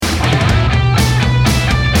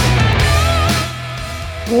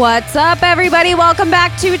What's up, everybody? Welcome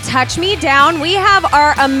back to Touch Me Down. We have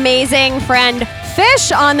our amazing friend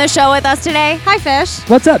Fish on the show with us today. Hi, Fish.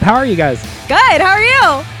 What's up? How are you guys? Good. How are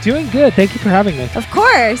you? Doing good. Thank you for having me. Of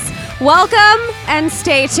course. Welcome and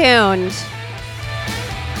stay tuned.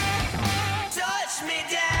 Touch me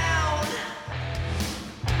down.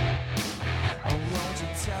 Oh, won't you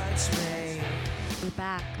touch me? We're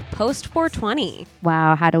back. Post 420.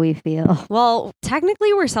 Wow, how do we feel? Well,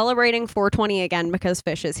 technically, we're celebrating 420 again because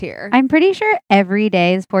Fish is here. I'm pretty sure every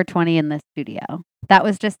day is 420 in this studio. That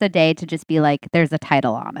was just a day to just be like, there's a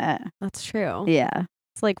title on it. That's true. Yeah.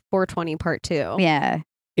 It's like 420 part 2. Yeah.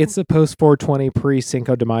 It's the post 420 pre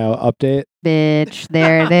Cinco de Mayo update. Bitch,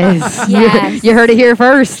 there it is. Yes. You heard it here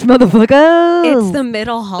first, motherfucker. It's the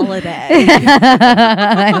middle holiday.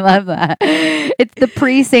 I love that. It's the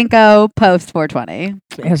pre-Cinco, post 420.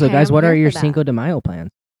 Yeah, so Okay, guys, I'm what here are your for that. Cinco de Mayo plans?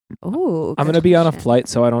 Ooh, I'm good going to be on a question. flight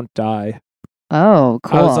so I don't die. Oh,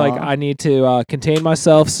 cool. I was like, I need to contain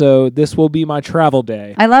myself, so this will be my travel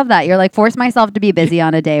day. I love that. You're like, force myself to be busy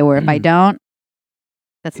on a day where if I don't,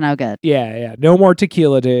 that's no good. Yeah. No more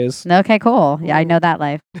tequila days. Okay, cool. Yeah, I know that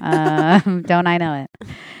life. Don't I know it?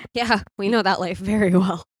 Yeah, we know that life very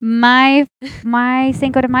well. My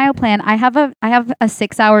Cinco de Mayo plan. I have a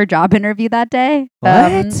 6-hour job interview that day.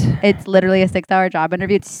 What? It's literally a 6-hour job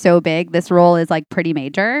interview. It's so big. This role is like pretty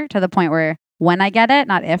major to the point where when I get it,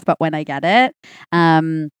 not if, but when I get it,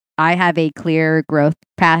 I have a clear growth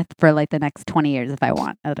path for like the next 20 years if I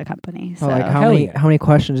want at a company. So Oh, like Hell yeah. how many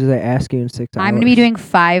questions do they ask you in 6 hours? I'm going to be doing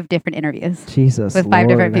 5 different interviews. Jesus with 5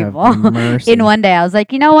 different Lord, people have mercy. in one day. I was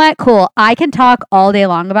like, you know what? Cool. I can talk all day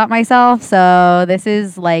long about myself. So this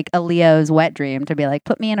is like a Leo's wet dream to be like,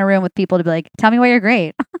 put me in a room with people to be like, tell me why you're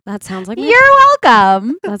great. That sounds like You're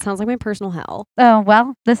welcome. that sounds like my personal hell. Oh,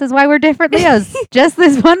 well, this is why we're different Leos. Just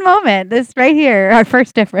this one moment. This right here, our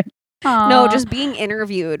first difference. No, Aw. just being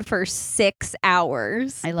interviewed for 6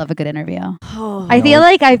 hours. I love a good interview. Oh, I feel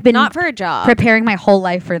like I've been not for a job. preparing my whole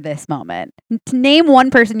life for this moment. To name one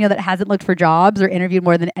person you know that hasn't looked for jobs or interviewed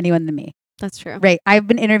more than anyone than me. That's true. Right. I've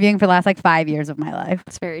been interviewing for the last like 5 years of my life.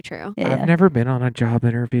 That's very true. Yeah. I've never been on a job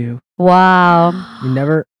interview. Wow. You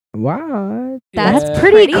never. What? That's Yeah.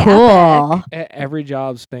 pretty Pretty cool. Every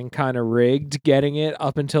job's been kind of rigged getting it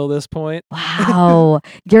up until this point. Wow.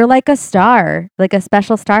 You're like a star, like a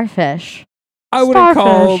special starfish. I wouldn't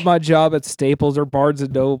call Starfish. my job at Staples or Barnes &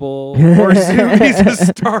 Noble or Zumiez a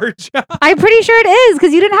star job. I'm pretty sure it is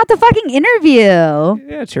because you didn't have to fucking interview.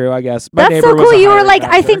 Yeah, true, I guess. My That's neighbor so was cool. a You were hiring like, I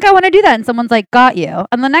manager. think I want to do that. And someone's like, got you.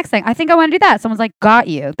 And the next thing, I think I want to do that. Someone's like, got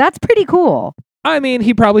you. That's pretty cool. I mean,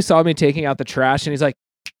 he probably saw me taking out the trash and he's like,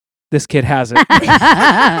 this kid has it.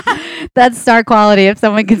 That's star quality if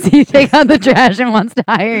someone can see you take out the trash and wants to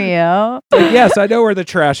hire you. Like, yes, I know where the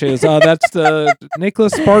trash is. That's the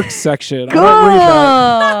Nicholas Sparks section. Cool. I don't read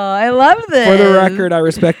that. I love this. For the record, I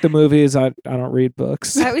respect the movies. I don't read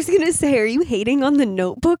books. I was gonna say, are you hating on the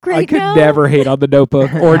Notebook right I could now? never hate on the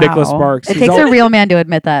Notebook or Nicholas Wow. Sparks. It He's takes al- a real man to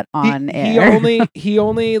admit that he- on he air.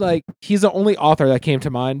 only like he's the only author that came to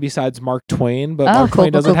mind besides Mark Twain, but Mark cool,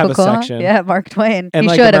 Twain doesn't have a cool. section. Yeah, Mark Twain. And he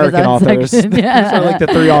like should have his American own authors. section. Those Yeah. are like the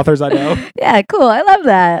 3 authors I know. Yeah, cool. I love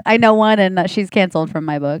that. I know one, and she's canceled from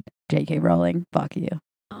my book. J.K. Rowling. Fuck you.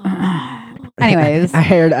 Oh. Anyways.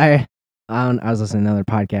 I was listening to another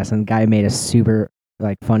podcast and the guy made a super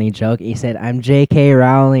like funny joke. He said, "I'm J.K.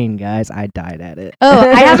 Rowling, guys." I died at it. Oh,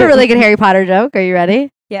 I have a really good Harry Potter joke. Are you ready?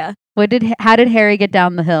 Yeah. How did Harry get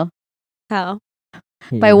down the hill? How?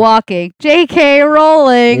 By walking. J.K.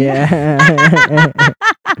 Rowling. Yeah.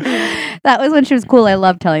 That was when she was cool. I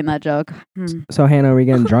love telling that joke. So Hannah, are we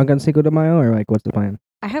getting drunk on Cinco de Mayo or like what's the plan?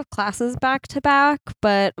 I have classes back to back,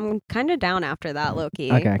 but I'm kind of down after that,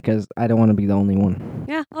 Loki. Okay, because I don't want to be the only one.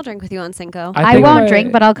 Yeah, I'll drink with you on Cinco. I think won't my-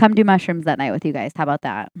 drink, but I'll come do mushrooms that night with you guys. How about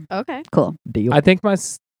that? Okay. Cool. Deal. I think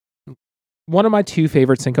one of my 2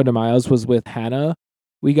 favorite Cinco de Mayos was with Hannah.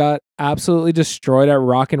 We got absolutely destroyed at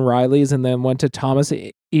Rock and Riley's and then went to Thomas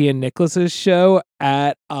Ian Nicholas's show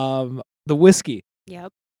at the Whiskey.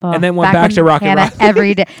 Yep. And then went back when to Rock and Hannah Riley.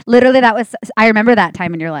 every day. Literally, I remember that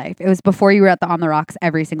time in your life. It was before you were at the On the Rocks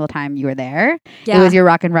every single time you were there. Yeah. It was your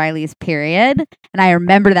Rock and Riley's period. And I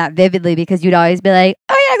remember that vividly because you'd always be like,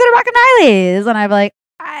 oh yeah, go to Rock and Riley's. And I'd be like,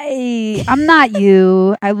 I'm not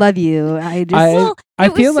you. I love you. I just Well, I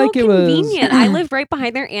it feel was so like it was- convenient. I lived right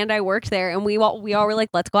behind there, and I worked there, and we all were like,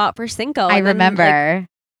 "Let's go out for Cinco." I And then, like, remember.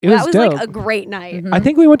 It was that was dope. like a great night. Mhm. I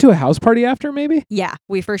think we went to a house party after, maybe. Yeah,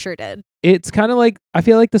 we for sure did. It's kind of like, I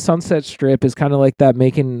feel like the Sunset Strip is kind of like that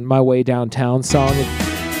Making My Way Downtown song.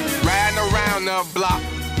 Riding around the block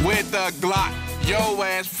with a Glock. Yo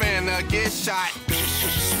ass finna get shot.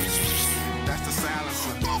 That's the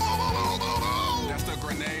silencer. That's the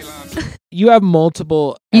grenade you have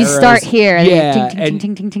multiple. You eras. start here. Yeah, Ting, and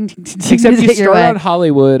ting, ting, ting, ting, ting, ting, except to you get your start way. on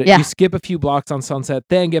Hollywood. Yeah. You skip a few blocks on Sunset,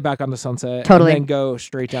 then get back onto Sunset. Totally. And then go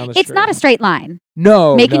straight down the It's street. not a straight line.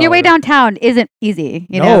 No. Making your way no. downtown isn't easy.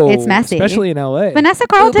 You No, know, it's messy. especially in LA. Vanessa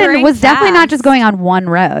Carlton Ubering was definitely not just fast. going on one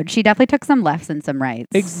road. She definitely took some lefts and some rights.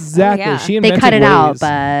 Exactly. yeah. She They invented cut it out, ways.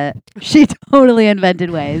 but she totally invented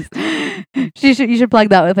ways. You should plug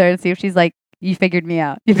that with her and see if she's like, you figured me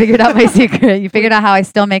out. You figured out my secret. You figured out how I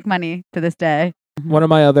still make money to this day. One of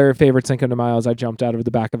my other favorite Cinco de Mayo is I jumped out of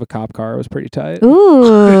the back of a cop car. It was pretty tight.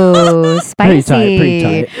 Ooh, Pretty spicy. tight, pretty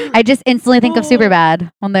tight. I just instantly think of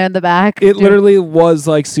Superbad when they're in the back. It literally was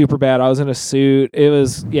like super bad. I was in a suit. It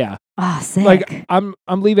was Oh, sick. like I'm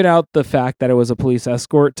leaving out the fact that it was a police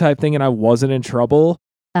escort type thing and I wasn't in trouble.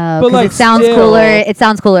 Oh, but, 'cause like, it sounds still, cooler. It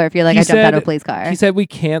sounds cooler if you're like, he I jumped out of a said- police car. He said we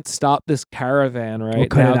can't stop this caravan right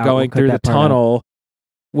cut it now out. going We'll cut through the that part out. tunnel.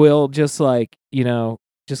 We'll just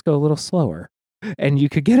just go a little slower and you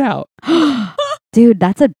could get out. Dude,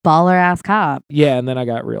 that's a baller ass cop. Yeah, and then I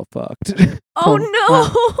got real fucked. Oh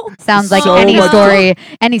no. Sounds like So any much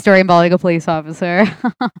story involving a police officer.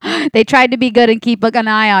 They tried to be good and keep an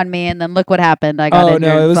eye on me, and then look what happened. I got Oh injured.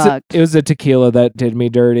 no, Fucked. it was the tequila that did me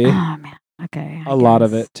dirty. Oh man. Okay. I A lot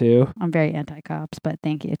of guess. it too. I'm very anti-cops, but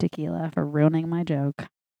thank you, tequila, for ruining my joke.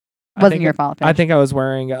 I Wasn't think- your fault. I Fish. think I was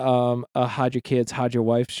wearing a hide your kids, hide your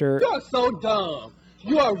wife shirt You're so dumb.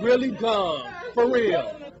 You are really dumb. For real.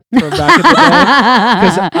 from back in the day.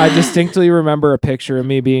 Because I distinctly remember a picture of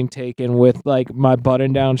me being taken with like my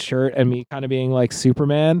button down shirt and me kind of being like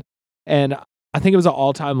Superman. And I think it was an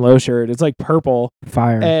all time low shirt. It's like purple.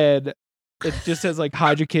 Fire. And it just says like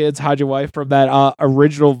hide your kids, hide your wife from that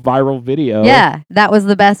original viral video. Yeah, that was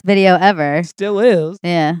the best video ever. Still is.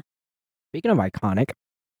 Yeah. Speaking of iconic,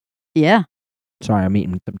 Yeah. sorry, I'm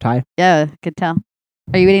eating some Thai. Yeah. Could tell.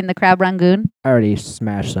 Are you eating the crab rangoon? I already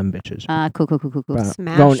smashed some bitches. Cool. But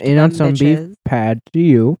Smashed going in on them some beef bitches. pad to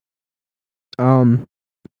you.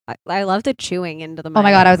 I love the chewing into the Oh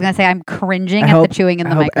my god, I was gonna say I'm cringing I at hope- the chewing in I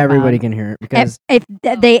the hope microphone. everybody can hear it because If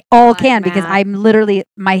they all God, can, because Matt. I'm literally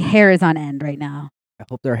my hair is on end right now. I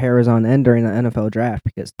hope their hair is on end during the NFL draft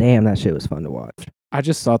because damn, that shit was fun to watch. I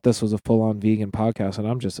just thought this was a full on vegan podcast and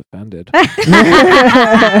I'm just offended.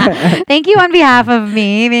 Thank you on behalf of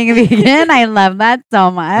me being a vegan. I love that so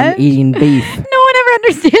much. I'm eating beef. No one ever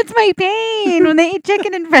understands my pain when they eat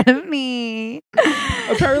chicken in front of me.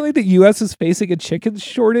 Apparently the US is facing a chicken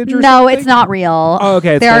shortage or No, something. it's not real. Oh,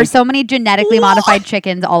 okay. It's There are like, so many genetically modified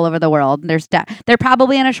chickens all over the world. They're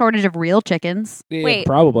probably in a shortage of real chickens. yeah, Wait.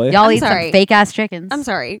 probably. Y'all I'm eat sorry. some fake ass chickens. I'm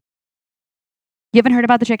sorry. You haven't heard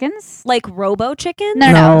about the chickens? Like robo chickens?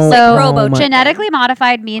 No. No. So robo my- genetically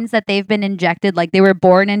modified means that they've been injected, like they were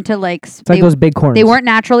born into like It's like they, those big corns. they weren't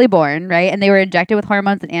naturally born, right? And they were injected with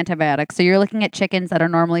hormones and antibiotics. So you're looking at chickens that are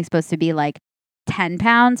normally supposed to be like 10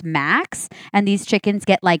 pounds max, and these chickens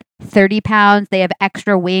get like 30 pounds. They have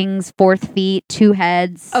extra wings, 4 feet, 2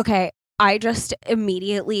 heads. Okay. I just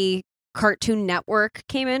immediately Cartoon Network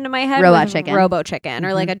came into my head. Robot with Chicken. Robo Chicken or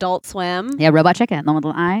Mhm. like Adult Swim. Yeah, robot chicken, the one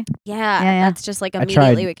with the eye. Yeah, Yeah. that's just like I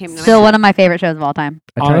immediately tried. what came to my Still head. one of my favorite shows of all time.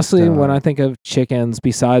 I tried Honestly, to, when I think of chickens,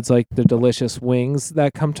 besides like the delicious wings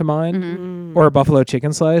that come to mind, Mhm. Mm. or a buffalo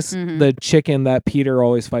chicken slice, Mhm. the chicken that Peter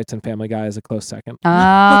always fights in Family Guy is a close second.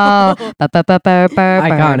 Oh,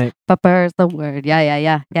 iconic. is the word.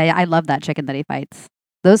 Yeah. I love that chicken that he fights.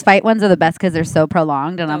 Those fight ones are the best because they're so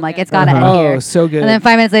prolonged, and I'm like, Okay. it's gotta Uh-huh. end Oh, here. so good. And then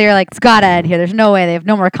 5 minutes later, you're like, it's gotta end here. There's no way they have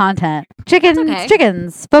no more content. Chickens, okay.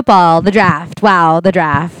 chickens, football, the draft. Wow, the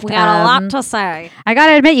draft. We got a Um, lot to say. I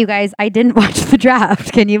gotta admit, you guys, I didn't watch the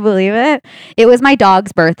draft. Can you believe it? It was my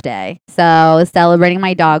dog's birthday, so celebrating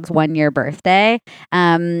my dog's 1-year birthday.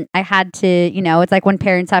 I had to, it's like when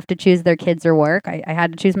parents have to choose their kids or work. I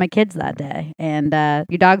had to choose my kids that day, and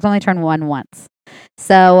your dog's only turned 1 once.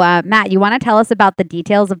 So, Matt, you want to tell us about the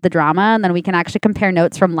details of the drama, and then we can actually compare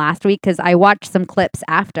notes from last week because I watched some clips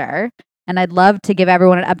after. And I'd love to give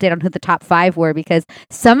everyone an update on who the top 5 were because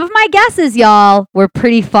some of my guesses, y'all, were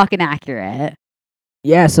pretty fucking accurate.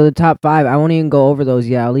 Yeah, so the top 5, I won't even go over those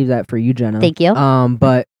yet. I'll leave that for you, Jenna. Thank you.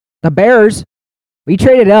 But the Bears, we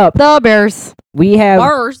traded up. The Bears. We have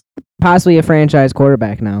Bars. possibly a franchise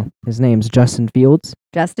quarterback now. His name's Justin Fields,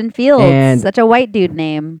 Justin Fields. And- Such a white dude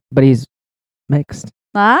name. but he's mixed.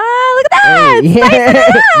 Ah, look at that. Hey,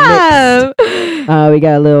 Spice it up. We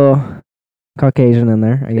got a little Caucasian in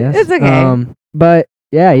there, I guess. It's okay. But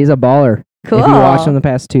yeah, he's a baller. Cool. If you watch him the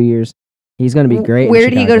past 2 years, he's gonna be great. in Where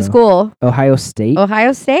did he go to Chicago. school? Ohio State.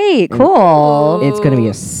 Ohio State. Mm. Cool. Ooh. It's gonna be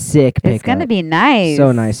a sick pickup. It's going to be nice.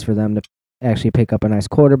 So nice for them to actually pick up a nice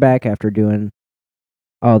quarterback after doing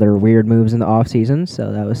all their weird moves in the off season.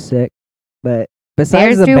 So that was sick. But Besides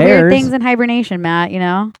Bears the do weird Bears, things in hibernation, Matt. You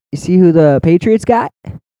know? you see who the Patriots got?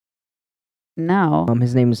 No.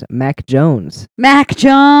 His name's Mac Jones Mac from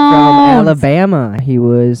Jones. Alabama. He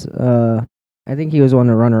was, I think he was one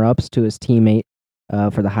of the runner-ups to his teammate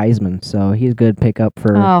for the Heisman. So he's a good pickup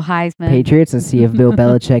for Oh, Heisman. Patriots, and see if Bill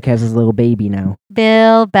Belichick has his little baby now.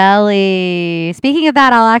 Bill Belly. Speaking of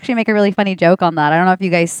that, I'll actually make a really funny joke on that. I don't know if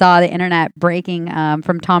you guys saw the internet breaking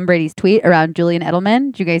from Tom Brady's tweet around Julian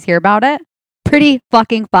Edelman. Did you guys hear about it? Pretty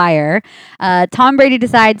fucking fire. Tom Brady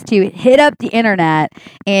decides to hit up the internet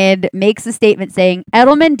and makes a statement saying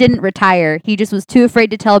Edelman didn't retire. He just was too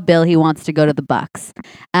afraid to tell Bill he wants to go to the Bucks.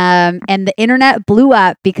 And the internet blew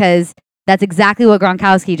up because that's exactly what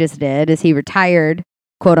Gronkowski just did. Is he retired,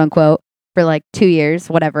 quote unquote, for like 2 years,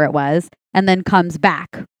 whatever it was, and then comes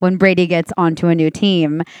back when Brady gets onto a new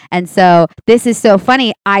team. And so this is so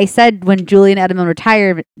funny. I said when Julian Edelman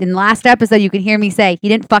retired in the last episode, you can hear me say he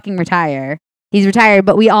didn't fucking retire. He's retired,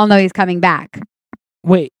 but we all know he's coming back.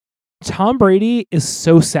 Wait, Tom Brady is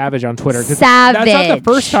so savage on Twitter. 'Cause Savage. That's not the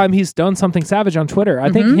first time he's done something savage on Twitter. I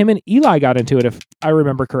think him and Eli got into it, if I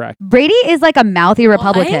remember correct. Brady is like a mouthy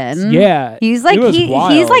Republican. Yeah. He's like it was he's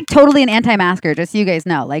wild. like totally an anti-masker, just so you guys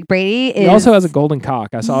know. Like Brady is He also has a golden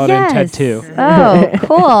cock. I saw it in TED Yes. too. Oh,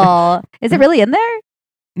 cool. Is it really in there?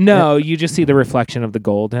 No, you just see the reflection of the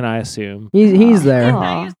gold, and I assume. He's there.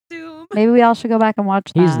 Cool. Maybe we all should go back and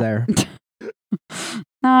watch that. He's there.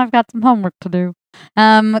 No, I've got some homework to do.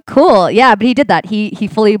 Cool. Yeah, but he did that. He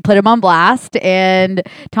fully put him on blast, and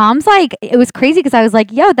Tom's like, it was crazy because I was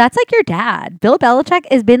like, yo, that's like your dad. Bill Belichick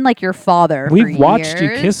has been like your father. We've for watched you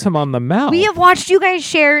years. kiss him on the mouth. We have watched you guys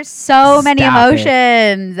share so many Stop it.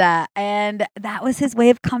 emotions, and that was his way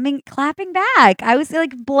of clapping back. I was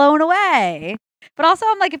like blown away. But also,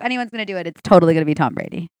 I'm like, if anyone's gonna do it, it's totally gonna be Tom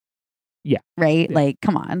Brady. Yeah. Right? Yeah. Like,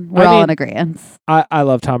 come on, we're I all mean, in agreement. I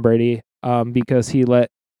love Tom Brady because he let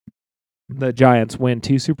the Giants win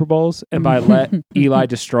 2 Super Bowls, and by let Eli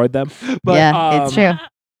destroyed them. But Yeah, it's true.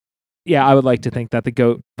 Yeah, I would like to think that the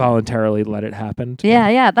GOAT voluntarily let it happen.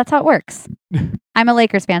 Yeah, that's how it works. I'm a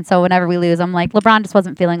Lakers fan, so whenever we lose, I'm like, LeBron just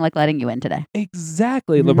wasn't feeling like letting you in today.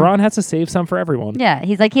 Exactly. Mhm. LeBron has to save some for everyone. Yeah,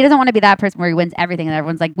 he's like, he doesn't want to be that person where he wins everything, and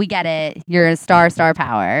everyone's like, we get it. You're a star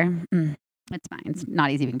power. It's fine. It's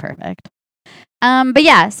not easy being perfect. But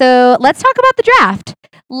yeah, so let's talk about the draft.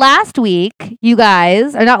 Last week, you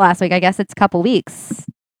guys, or not last week, I guess it's a couple weeks.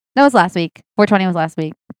 No, it was last week. 420 was last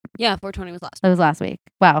week. Yeah, 420 was last. It was last week.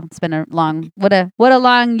 Wow, it's been a long, what a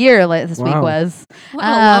long year this week Wow. was. What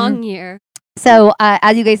a long year. So,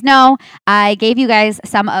 as you guys know, I gave you guys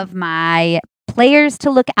some of my players to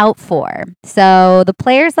look out for. So, the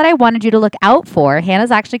players that I wanted you to look out for,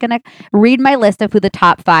 Hannah's actually going to read my list of who the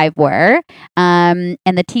top 5 were and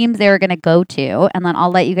the teams they were going to go to. And then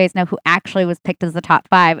I'll let you guys know who actually was picked as the top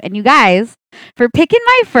 5. And you guys, for picking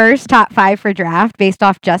my first top 5 for draft based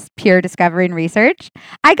off just pure discovery and research,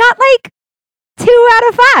 I got like 2 out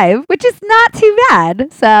of 5, which is not too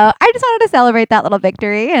bad. So, I just wanted to celebrate that little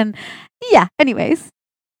victory. And yeah, anyways,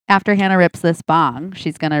 after Hannah rips this bong,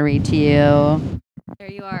 she's going to read to you.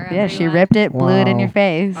 There you are. Yeah, she everyone. ripped it, blew it in your Wow.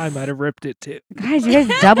 face. I might have ripped it too. Guys, you guys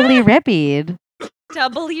doubly rippied.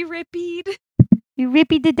 Doubly rippied. You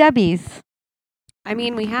rippied the dubbies. I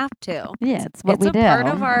mean, we have to. Yeah, it's what it's we a do. part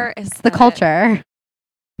of our It's the culture.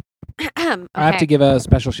 okay. I have to give a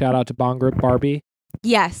special shout out to Bong Grip Barbie.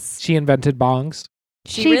 Yes, She invented bongs.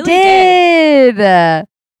 she really did.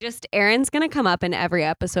 Just Erin's gonna come up in every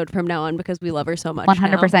episode from now on because we love her so much.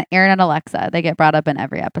 100%. Aaron and Alexa, they get brought up in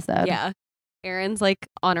every episode. Now. Yeah, Erin's like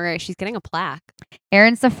honorary. She's getting a plaque.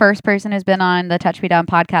 Aaron's the first person who's been on the Touch Me Down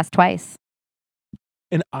podcast twice.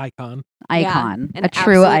 An icon. Icon. an a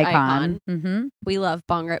true absolute icon. Mm-hmm. We love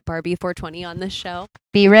Bongrit Barbie 420 on this show.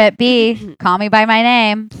 B Rip B. Call me by my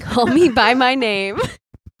name. Call me by my name.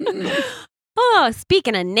 Oh,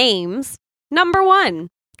 speaking of names, number 1,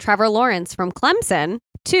 Trevor Lawrence from Clemson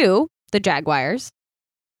to the Jaguars.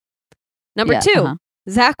 Number Yeah, 2, uh-huh.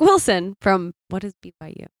 Zach Wilson from, what is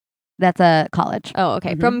BYU? That's a college. Oh,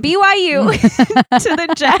 okay. Mhm. From BYU to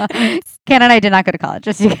the Jags. Ken and I did not go to college,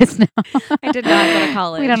 just so you guys know. I did not go to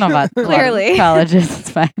college. We don't know about a lot of Clearly. colleges. It's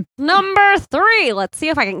fine. Number 3, let's see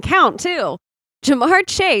if I can count too. Jamar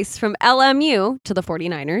Chase from LMU to the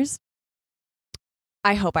 49ers.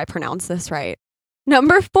 I hope I pronounce this right.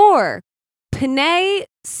 Number 4, Penei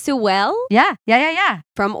Sewell Yeah.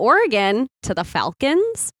 from Oregon to the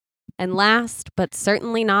Falcons. And last but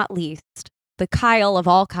certainly not least, the Kyle of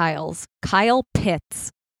all Kyles, Kyle Pitts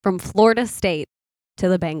from Florida State to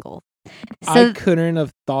the Bengals. I couldn't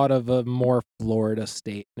have thought of a more Florida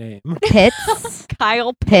State name. Pitts.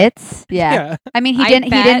 Kyle Pitts. Yeah. I mean, he I didn't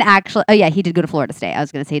bet- actually. Oh yeah, he did go to Florida State. I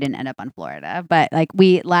was gonna say he didn't end up on Florida, but like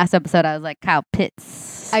last episode, I was like Kyle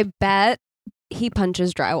Pitts. I bet he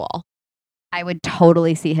punches drywall. I would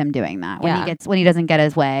totally see him doing that when Yeah. when he doesn't get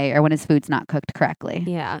his way or when his food's not cooked correctly.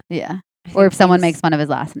 Yeah. Yeah. I Or think if someone he's- makes fun of his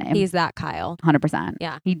last name. He's that Kyle. 100%.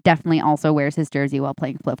 Yeah. He definitely also wears his jersey while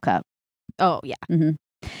playing Flip Cup. Oh, yeah.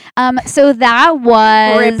 So that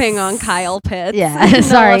was Ripping on Kyle Pitts. Yeah. No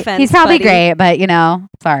Sorry. offense, He's probably buddy. great, but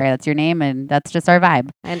sorry, that's your name and that's just our vibe.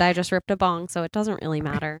 And I just ripped a bong, so it doesn't really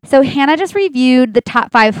matter. So Hannah just reviewed the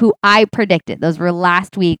top 5 who I predicted. Those were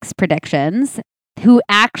last week's predictions. Who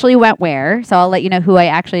actually went where. So I'll let you know who I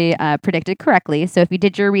actually predicted correctly. So if you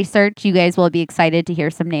did your research, you guys will be excited to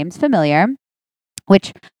hear some names familiar.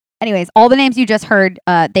 Which, anyways, all the names you just heard,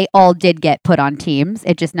 they all did get put on teams.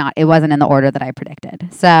 It wasn't in the order that I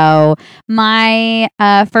predicted. So my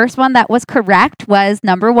first one that was correct was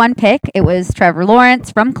number 1 pick. It was Trevor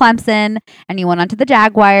Lawrence from Clemson, and he went on to the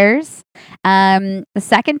Jaguars. The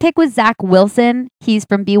second pick was Zach Wilson. He's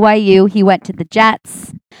from BYU. He went to the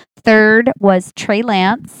Jets. Third was Trey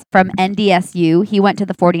Lance from NDSU. He went to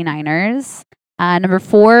the 49ers. Number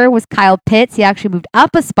 4 was Kyle Pitts. He actually moved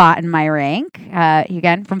up a spot in my rank.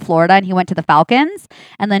 Again, from Florida, and he went to the Falcons.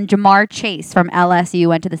 And then Jamar Chase from LSU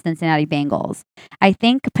went to the Cincinnati Bengals. I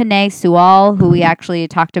think Penei Sewell, who we actually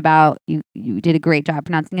talked about, you did a great job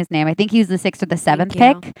pronouncing his name. I think he was the 6th or the 7th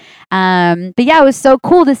Thank pick. But yeah, it was so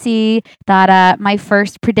cool to see that my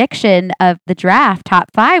first prediction of the draft, top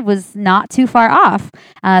 5, was not too far off.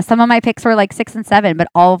 Some of my picks were like 6 and 7, but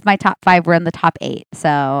all of my top 5 were in the top 8.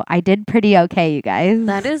 So I did pretty okay, you guys.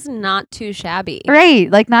 That is not too shabby. Right.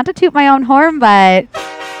 Like, not to toot my own horn, but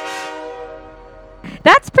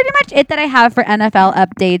that's pretty much it that I have for NFL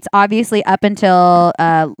updates. Obviously, up until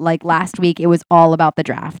like last week, it was all about the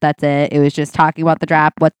draft. That's it. It was just talking about the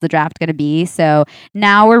draft. What's the draft going to be? So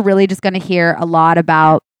now we're really just going to hear a lot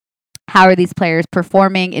about how are these players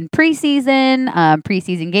performing in preseason,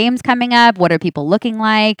 preseason games coming up? What are people looking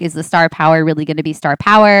like? Is the star power really going to be star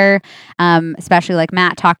power? Especially like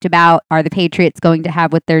Matt talked about, are the Patriots going to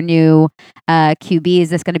have with their new QB? Is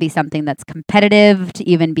this going to be something that's competitive to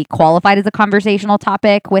even be qualified as a conversational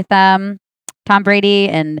topic with Tom Brady?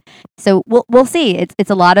 And so we'll see. It's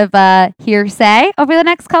a lot of hearsay over the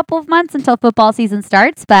next couple of months until football season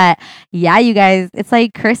starts. But yeah, you guys, it's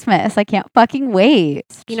like Christmas. I can't fucking wait.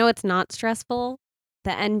 You know it's not stressful?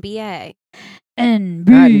 The NBA.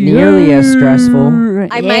 Not nearly as stressful.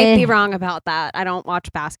 I might be wrong about that. I don't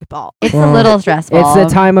watch basketball. It's Well, a little stressful. It's the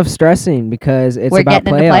time of stressing because it's We're about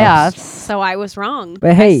getting into playoffs. playoffs. So I was wrong.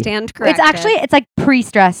 But hey, I stand corrected. It's like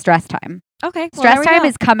pre-stress stress time. okay. Well, Stress there we time go.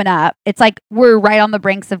 is coming up. It's like we're right on the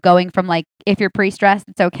brinks of going from like, if you're pre-stressed,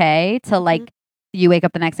 it's okay, to like you wake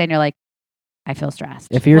up the next day and you're like, I feel stressed.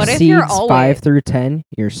 if your What if seeds you're always- 5 through 10,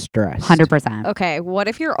 you're stressed. 100%. Okay. What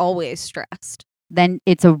if you're always stressed? Then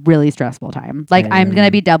it's a really stressful time. Like I'm Yeah.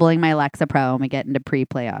 gonna be doubling my Lexapro when we get into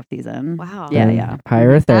pre-playoff season. Wow. Yeah, Then yeah. Hire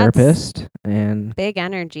a That's- therapist and Big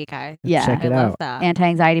energy, guy. Yeah. check I it love out. that.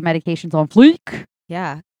 Anti-anxiety medications on fleek.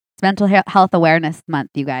 Yeah. It's Mental Health Awareness Month,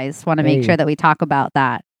 you guys. Want to make Hey. sure that we talk about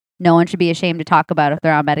that. No one should be ashamed to talk about if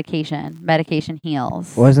they're on medication. Medication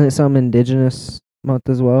heals. Wasn't it some indigenous month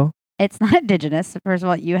as well? It's not indigenous. First of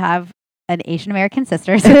all, you have an Asian American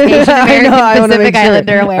sister, so it's Asian I American know, I wanna Pacific make sure.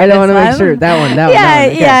 Islander awareness. I don't want to make Month. sure. That one. Yeah,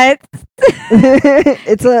 Okay. yeah.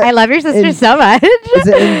 It's a I love your sister In- so much. it's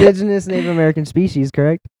an indigenous Native American species,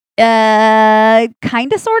 correct?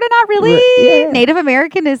 Kind of, sort of, not really. Yeah. Native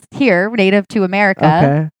American is here, native to America.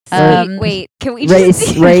 Okay. Wait, can we race,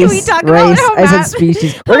 just race, can we talk race. about how I said Matt-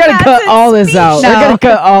 species. how We're gonna Matt cut said all this out. No. We're gonna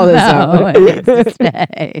cut all this No, out. it needs to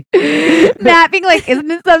stay. Matt being like,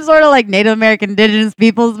 isn't it some sort of like Native American Indigenous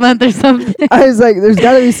Peoples Month or something? I was like, there's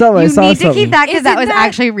got to be something. I You saw need to something. keep that because that Isn't was that-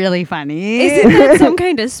 actually really funny. Isn't that some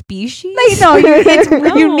kind of species? No,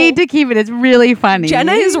 you No. need to keep it. It's really funny.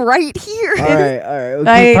 Jenna is right here. All right. We'll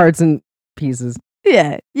I- keep parts and pieces.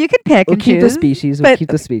 Yeah, you can pick We'll and keep the choose. species. We'll but- keep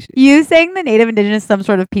the species. You saying the Native Indigenous some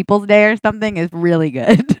sort of People's Day or something is really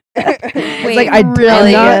good. It's like I'm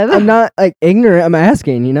really not. good. I'm not like ignorant. I'm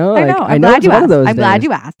asking. You know. I Like, know. I I'm know glad it's you one of asked. those. I'm glad days.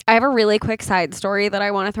 you asked. I have a really quick side story that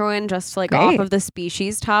I want to throw in just like off Great. of the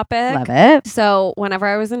species topic. Love it. So whenever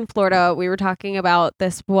I was in Florida, we were talking about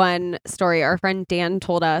this one story. Our friend Dan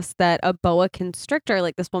told us that a boa constrictor,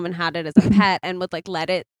 like this woman had it as a pet and would like let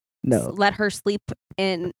it No. let her sleep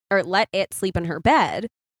in or let it sleep in her bed.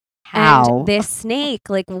 How? And this snake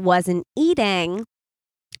like wasn't eating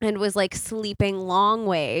and was like sleeping long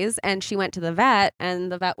ways, and she went to the vet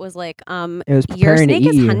and the vet was like, It was your preparing to snake eat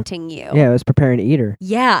is you. hunting you. Yeah, it was preparing to eat her.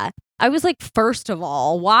 Yeah. I was like, first of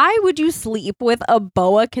all, why would you sleep with a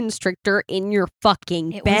boa constrictor in your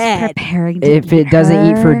fucking It was bed? preparing to If it doesn't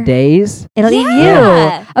eat for days, it'll eat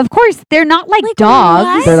Yeah. you. Of course, they're not like, Like, dogs.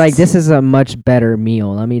 what? they're like, this is a much better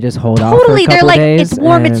meal. Let me just hold off for a Totally, they're couple like, days. it's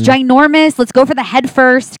warm, it's and ginormous. Let's go for the head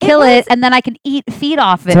first, kill was- it, and then I can feed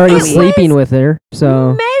off it. It's already for a week. sleeping with her,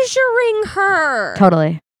 so Measuring her.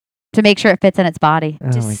 Totally, to make sure it fits in its body. oh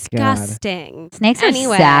my god. Disgusting. Snakes are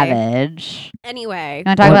Anyway. savage. Anyway, You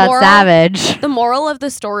want to talk the about moral- savage? The moral of the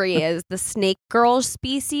story is the snake girl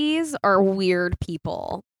species are weird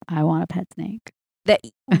people. I want a pet snake. That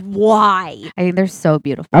why? I think they're so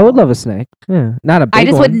beautiful. I would love a snake. Yeah, not a big I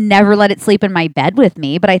just one. would never let it sleep in my bed with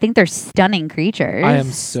me, but I think they're stunning creatures. I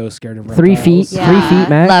am so scared of 3 feet, reptiles. Yeah. 3 feet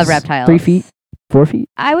max. Love reptiles. 3 feet, 4 feet.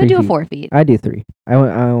 I would 3 do a feet. 4 feet. I do 3. I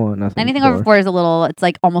want nothing. Anything over 4 is a little. It's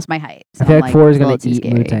like almost my height. So I feel I'm like 4 is gonna "Well, it's too eat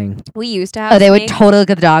scary." Mutang. We used to have. Oh, they would snakes. totally look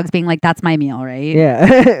at the dogs, being like, "That's my meal, right?"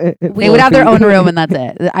 Yeah, They would have their own room, and that's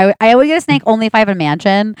it. I would get a snake only if I have a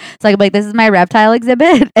mansion. So I could be like, "This is my reptile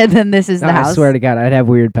exhibit," and then this is the I house. swear to God, I'd have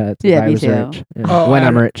weird pets. Yeah, if I me was too. rich. Yeah, Oh, when I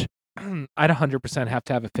I'm don't- rich. I'd 100% have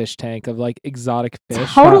to have a fish tank of like exotic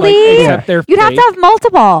fish. Totally. Like, except they're You'd have fake. to have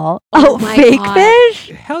multiple. Oh Oh, my fake God. fish?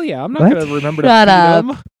 Hell yeah, I'm not What? gonna remember Shut to feed up.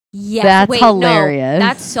 them. Yes, That's wait, hilarious. No,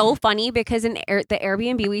 that's so funny because the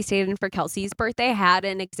Airbnb we stayed in for Kelsey's birthday had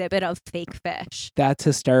an exhibit of fake fish. That's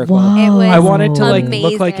hysterical. It was I wanted to like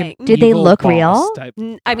look like an amazing. Did they evil look boss real? type.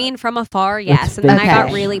 I mean, from afar, yes. And fake then I got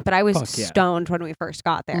fish. really, but I was Fuck yeah. stoned when we first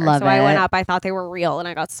got there. Love so I went it. up, I thought they were real, and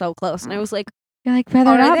I got so close, and I was like, You're like, but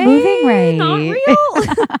they're Are not they moving right. not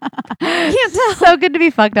real? Can't tell. So good to be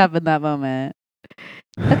fucked up in that moment.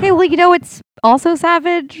 Okay, well, you know it's also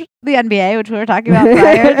savage? The NBA, which we were talking about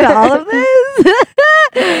prior to all of this.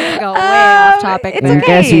 Go way off topic It's there. And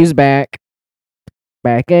guess okay. who's back?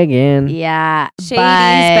 Back again. Yeah, Shady's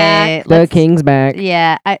back. but The let's- king's back.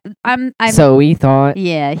 Yeah, I'm. So we thought.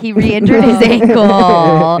 Yeah, he re-injured his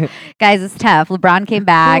ankle. Guys, it's tough. LeBron came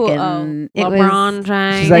back, Ooh, and it was. LeBron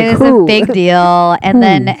James. She's like, it was "Who?" a big deal, and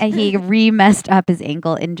then Who? he messed up his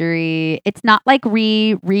ankle injury. It's not like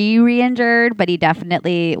re-injured, but he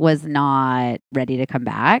definitely was not ready to come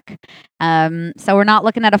back. So we're not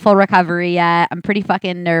looking at a full recovery yet. I'm pretty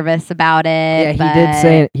fucking nervous about it. Yeah, he did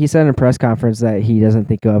say. He said in a press conference that he doesn't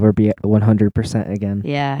think he'll ever be 100% again.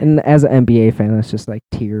 Yeah, And as an NBA fan, that's just like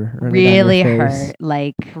tear running down your really face. hurt.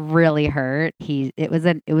 Like really hurt. It was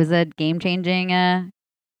a game changing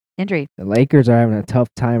injury. The Lakers are having a tough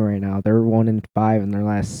time right now. They're 1-5 in their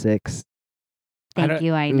last 6. I Thank don't-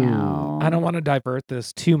 you. I Ooh. know. I don't want to divert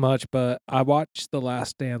this too much, but I watched The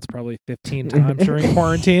Last Dance probably 15 times during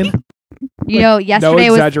quarantine. You know, No yesterday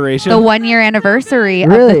was exaggeration. the 1 year anniversary of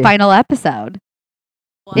Really? the final episode.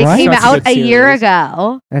 It What? came Such a out good a year series.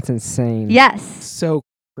 ago. That's insane. Yes. So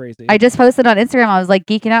crazy. I just posted on Instagram. I was like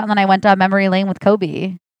geeking out, and then I went down memory lane with Kobe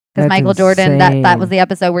because That's Michael Jordan. That was insane. the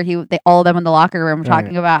episode where all of them in the locker room were Right.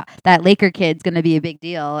 talking about that Laker kid's going to be a big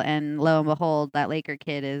deal, and lo and behold, that Laker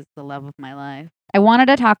kid is the love of my life. I wanted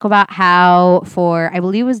to talk about how for I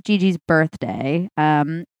believe it was Gigi's birthday,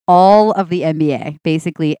 all of the NBA,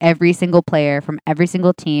 basically every single player from every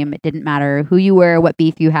single team, it didn't matter who you were, what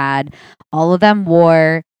beef you had, all of them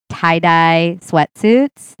wore tie-dye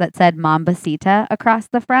sweatsuits that said Mambasita across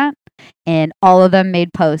the front. And all of them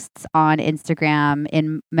made posts on Instagram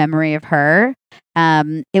in memory of her.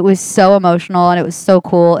 It was so emotional and it was so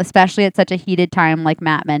cool, especially at such a heated time, like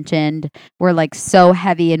Matt mentioned. We're like so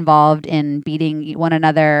heavy involved in beating one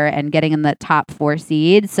another and getting in the top 4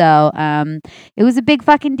 seed. So it was a big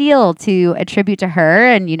fucking deal to attribute to her.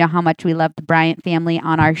 And you know how much we love the Bryant family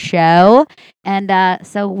on our show. And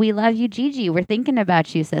so we love you, Gigi. We're thinking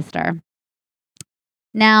about you, sister.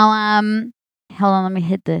 Now, hold on, let me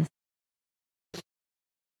hit this.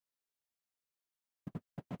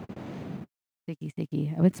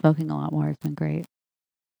 Sticky. I've been smoking a lot more. It's been great.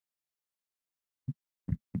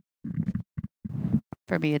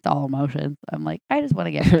 For me, it's all emotions. I'm like, I just want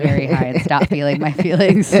to get very high and stop feeling my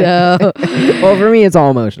feelings. So, Well, for me, it's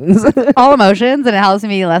all emotions. all emotions, and it helps me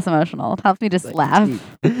be less emotional. It helps me just laugh.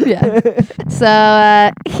 Yeah.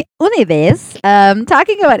 So, anyways,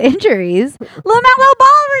 talking about injuries, LaMelo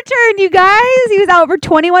Ball returned, you guys. He was out for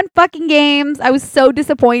 21 fucking games. I was so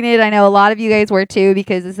disappointed. I know a lot of you guys were too,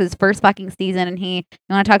 because this is his first fucking season, and you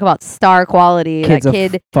want to talk about star quality. Kid's that a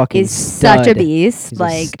kid fucking is such a stud. beast. He's a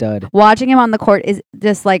Like, stud. watching him on the court is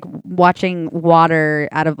just like watching water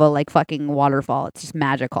out of a like fucking waterfall. It's just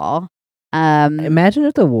magical. Imagine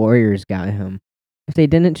if the Warriors got him. If they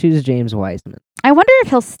didn't choose James Wiseman. I wonder if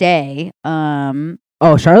he'll stay.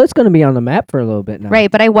 Oh, Charlotte's going to be on the map for a little bit now. Right,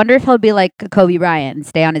 but I wonder if he'll be like Kobe Bryant and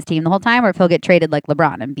stay on his team the whole time, or if he'll get traded like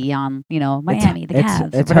LeBron and be on, Miami, the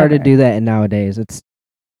Cavs. It's hard to do that nowadays.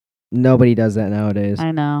 Nobody does that nowadays.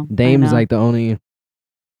 I know. Dame's like the only.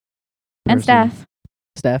 And person. Steph.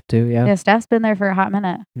 Steph too, yeah. Yeah, Steph's been there for a hot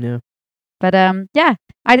minute. Yeah. But yeah,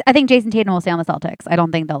 I think Jason Tatum will stay on the Celtics. I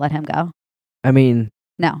don't think they'll let him go. I mean,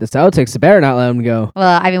 No. the Celtics better not let him go.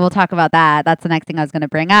 Well, I mean, we'll talk about that. That's the next thing I was going to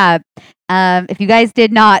bring up. If you guys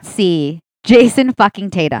did not see Jason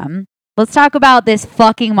fucking Tatum, let's talk about this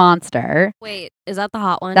fucking monster. Wait, is that the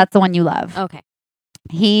hot one? That's the one you love. okay.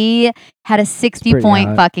 He had a 60 pretty point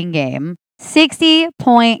hot. fucking game.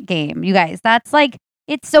 60-point game. You guys, that's like,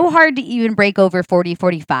 it's so hard to even break over 40,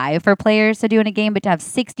 45 for players to do in a game, but to have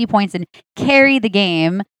 60 points and carry the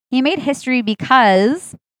game. He made history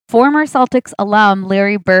because former Celtics alum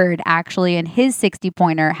Larry Bird actually in his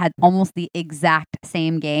 60-pointer had almost the exact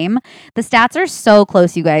same game. The stats are so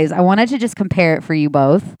close, you guys. I wanted to just compare it for you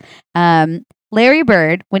both. Larry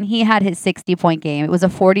Bird, when he had his 60-point game, it was a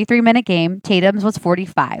 43-minute game. Tatum's was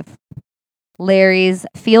 45. Larry's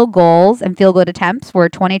field goals and field goal attempts were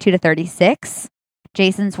 22 to 36.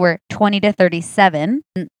 Jason's were 20 to 37.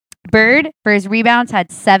 Bird, for his rebounds, had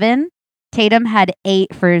 7. Tatum had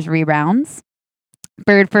 8 for his rebounds.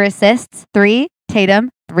 Bird for assists, 3. Tatum,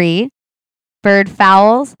 3. Bird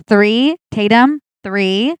fouls, 3. Tatum,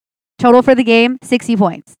 3. Total for the game, 60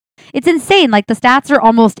 points. It's insane. Like, the stats are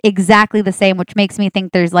almost exactly the same, which makes me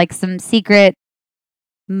think there's like some secret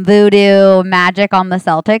voodoo magic on the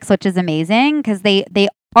Celtics, which is amazing because they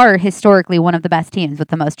are historically one of the best teams with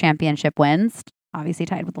the most championship wins. Obviously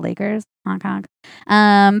tied with the Lakers. Honk, honk.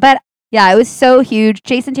 But yeah, it was so huge.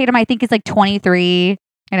 Jason Tatum, I think, is like 23.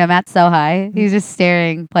 I know Matt's so high. He's just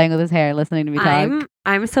staring, playing with his hair, listening to me talk.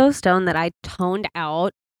 I'm so stoned that I toned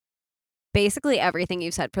out basically everything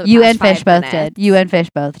you said for the You past and Fish 5 both minutes. did. You and Fish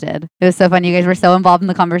both did. It was so fun. You guys were so involved in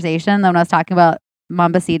the conversation. Then when I was talking about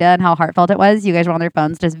Mambasita and how heartfelt it was, you guys were on their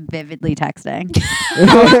phones just vividly texting.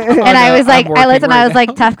 And I was like, I listened. I was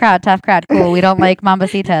like, tough crowd. Cool. We don't like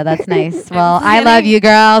Mambasita. That's nice. Well, I love you,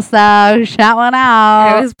 girl. So shout one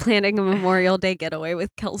I out. was planning a Memorial Day getaway with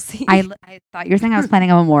Kelsey. I thought you were saying I was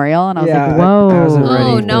planning a memorial, and I was Yeah, like, I whoa. wasn't ready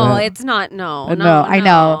oh for no, that. it's not. No, I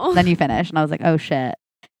know. Then you finished, and I was like, oh shit.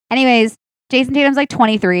 Anyways, Jason Tatum's like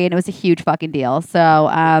 23, and it was a huge fucking deal.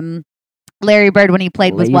 So, Larry Bird, when he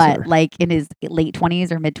played, was Laser. what, like in his late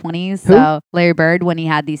 20s or mid 20s? Who? So Larry Bird, when he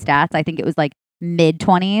had these stats, I think it was like mid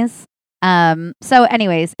 20s. So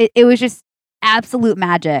anyways, it was just absolute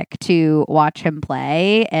magic to watch him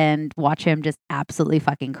play and watch him just absolutely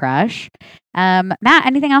fucking crush. Matt,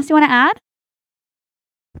 anything else you want to add?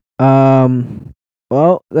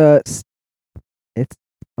 Well, it's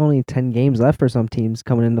only 10 games left for some teams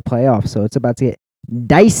coming in the playoffs, so it's about to get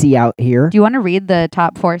dicey out here. Do you want to read the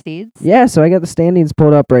top 4 seeds? Yeah, so I got the standings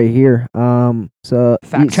pulled up right here. So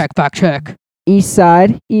Fact check. East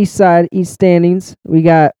standings. We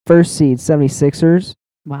got first seed 76ers.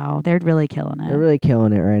 Wow, they're really killing it. They're really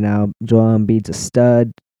killing it right now. Joel Embiid's a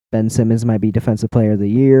stud. Ben Simmons might be defensive player of the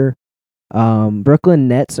year. Brooklyn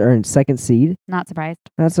Nets are in second seed. Not surprised.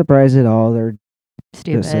 Not surprised at all. They're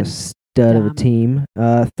Stupid. just a stud of a Dumb. team.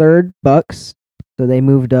 Third, Bucks. So they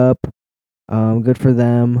moved up. Good for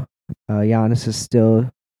them. Giannis is still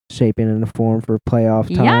shaping into form for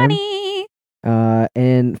playoff time. Yanni.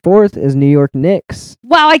 And fourth is New York Knicks.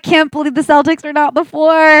 Wow, I can't believe the Celtics are not the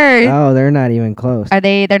 4. Oh, they're not even close. Are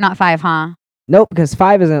they? They're not 5, huh? Nope, because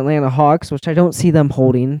 5 is Atlanta Hawks, which I don't see them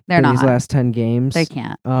holding They're for these not. last 10 games. They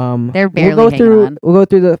can't. They're barely we'll go hanging through. on. We'll go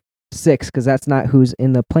through the 6 because that's not who's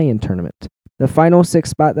in the play-in tournament. The final 6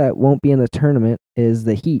 spot that won't be in the tournament is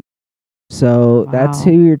the Heat. So that's Wow.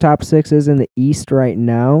 who your top 6 is in the East right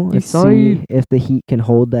now. Let's see if the Heat can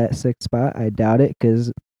hold that 6th spot. I doubt it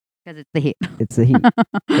because Because it's the Heat. it's the Heat.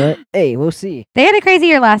 But hey, we'll see. They had a crazy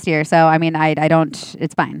year last year, so I mean, I don't.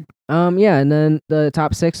 It's fine. Yeah, and then the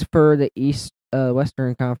top 6 for the East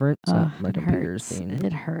Western Conference. My It computer's hurts. being.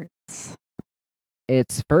 It hurts.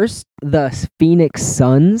 It's first the Phoenix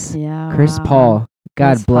Suns. Yeah. Chris wow. Paul.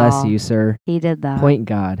 God Chris bless Paul. you, sir. He did that. Point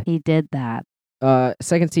God. He did that.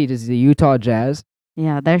 Second seed is the Utah Jazz.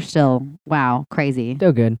 Yeah, they're still crazy.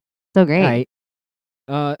 Still good. So great.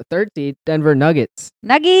 All right. Third seed, Denver Nuggets.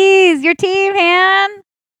 Nuggies, your team, man.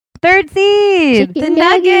 Third seed. The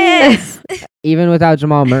Nuggets. Even without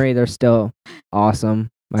Jamal Murray, they're still awesome.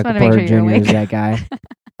 Just Michael wanna make Porter sure you're Jr. is awake. that guy.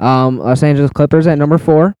 Los Angeles Clippers at number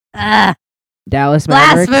 4. Ah, Dallas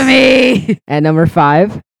Mavericks blasphemy. at number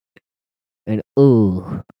 5. And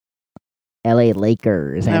ooh, LA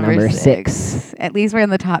Lakers at number 6. At least we're in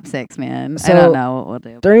the top 6, man. I So- don't know what we'll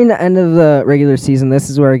do. During the end of the regular season, this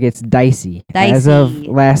is where it gets dicey. As of Dicey.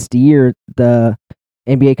 last year, the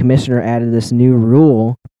NBA commissioner added this new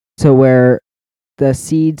rule to where the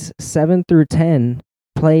seeds 7 through 10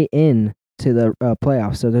 play in to the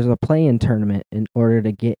playoffs. So there's a play-in tournament in order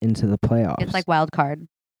to get into the playoffs. It's like wild card.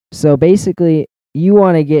 So basically, you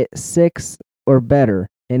want to get 6 or better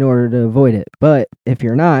in order to avoid it. But if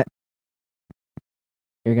you're not,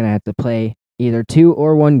 you're going to have to play either 2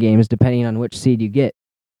 or 1 games depending on which seed you get.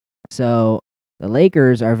 So the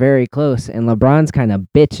Lakers are very close, and LeBron's kind of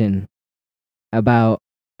bitching about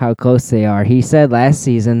how close they are. He said last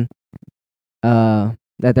season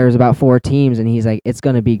that there was about 4 teams, and he's like, it's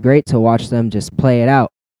going to be great to watch them just play it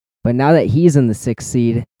out. But now that he's in the 6th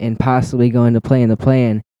seed and possibly going to play in the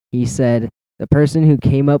play-in, he said, the person who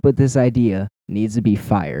came up with this idea needs to be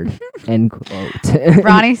fired. End quote.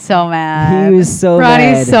 Ronnie's so mad. He was so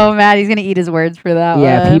Ronnie's mad. so mad. He's gonna eat his words for that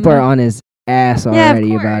Yeah, one. people are on his ass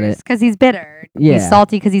already about it. Because he's bitter. Yeah. He's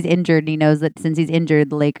salty because he's injured. And he knows that since he's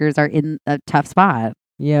injured, the Lakers are in a tough spot.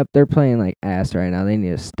 Yep, they're playing like ass right now. They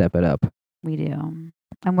need to step it up. We do.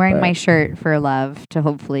 I'm wearing But- my shirt for love to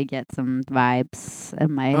hopefully get some vibes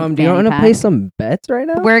in my Do you fanny want to pack. play some bets right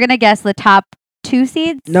now? We're gonna guess the top 2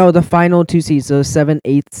 seeds. No, the final 2 seeds, so 7,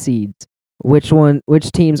 8 seeds. Which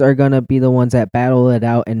teams are gonna be the ones that battle it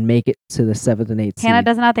out and make it to the 7th and 8th Hannah seed?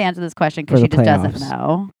 doesn't have to answer this question because For she the just doesn't playoffs.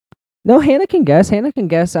 know. No, Hannah can guess. Hannah can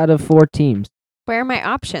guess out of 4 teams. Where are my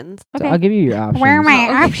options? So I'll give you your options. Where are my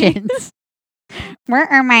Oh, okay. options? Where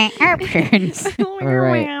are my options? All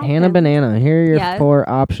right, Hannah Banana. Here are your Yes. 4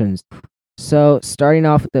 options. So starting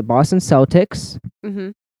off with the Boston Celtics, Mm-hmm.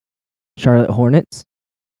 Charlotte Hornets,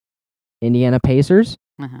 Indiana Pacers,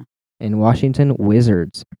 Uh-huh. and Washington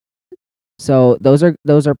Wizards. So those are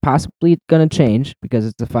possibly going to change because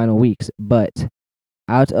it's the final weeks. But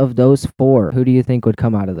out of those 4, who do you think would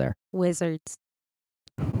come out of there? Wizards.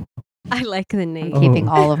 I like the name. Oh. Keeping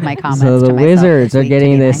all of my comments So to the myself Wizards this are week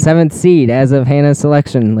getting the today. 7th seed as of Hannah's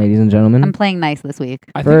selection, ladies and gentlemen. I'm playing nice this week.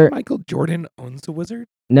 I For- think Michael Jordan owns the Wizard.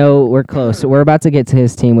 No, we're close. We're about to get to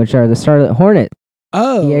his team, which are the Charlotte Hornets.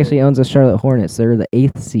 Oh, He actually owns the Charlotte Hornets. They're the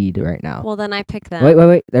 8th seed right now. Well, then I pick them.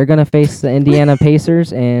 Wait. They're going to face the Indiana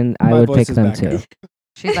Pacers, and I My would voice pick is them back too. up.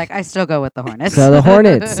 She's like, I still go with the Hornets. So the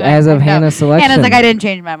Hornets, as of I know. Hannah's selection. Hannah's like, I didn't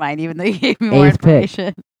change my mind, even though you gave me more 8th pick.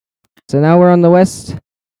 information. So now we're on the Western.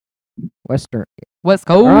 West We're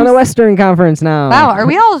on the Western Conference now. Wow, are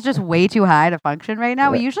we all just way too high to function right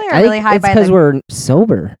now? We usually are I really think high it's by because the. we're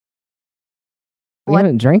sober. We What?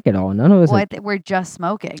 haven't drank it all. None of us. have- What? We're just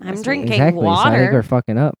smoking. I'm this week. drinking exactly. So I think water. we're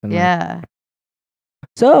fucking up. and, like- Yeah.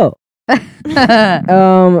 So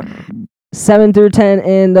 7 through 10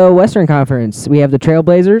 in the Western Conference. We have the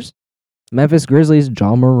Trailblazers, Memphis Grizzlies,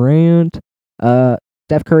 John Morant,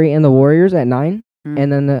 Steph Curry and the Warriors at 9, Mm.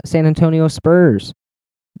 and then the San Antonio Spurs.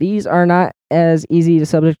 These are not as easy to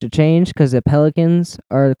subject to change because the Pelicans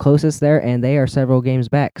are the closest there, and they are several games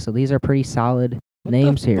back. So these are pretty solid What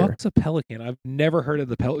names the here. Fuck's a Pelican? I've never heard of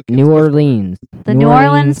the Pelicans. New before. Orleans. The New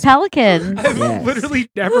Orleans Pelicans. I've Yes. literally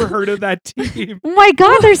never heard of that team. Oh my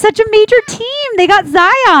God, they're such a major team. They got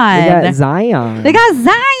Zion. They got Zion. They got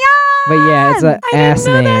Zion. But yeah, it's an ass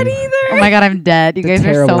I didn't know name. that either. Oh my God, I'm dead. You It's a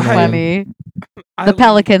guys are so terrible name. funny. I- The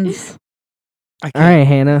Pelicans. I All can't- right,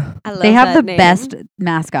 Hannah. I love They have that the name. best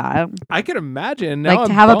mascot. I can imagine. Now Like to I'm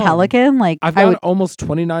have a bummed. pelican. Like I've I gone would. almost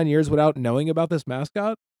 29 years without knowing about this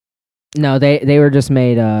mascot. No, they were just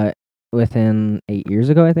made within 8 years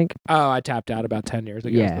ago, I think. Oh, I tapped out about 10 years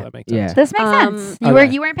ago. Yeah, So that makes yeah. sense. This makes Um, sense. okay.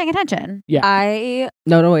 You weren't paying attention. Yeah. I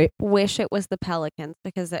No, wait. wish it was the Pelicans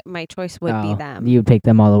because my choice would Oh, be them. You would pick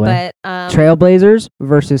them all the way. But Trailblazers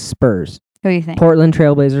versus Spurs. Who do you think? Portland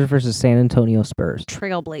Trailblazers versus San Antonio Spurs.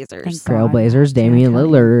 Trailblazers. Thank God. Trailblazers, Damian San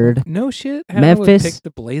Antonio. Lillard. No shit. Hannah would Memphis. pick the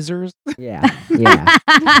Blazers. Yeah, yeah.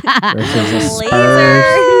 versus the Spurs.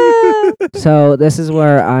 Blazers. So this is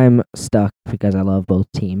where I'm stuck because I love both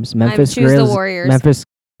teams. Memphis choose the Warriors. Memphis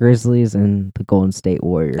Grizzlies and the Golden State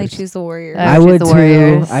Warriors. I choose the Warriors. I I choose would the too.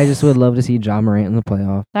 Warriors. I just would love to see John Morant in the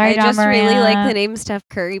playoff. Sorry, I John just really like the Morant. name Steph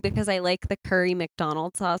Curry because I like the Curry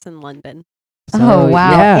McDonald's sauce in London. Oh So,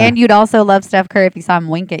 wow! yeah. And you'd also love Steph Curry if you saw him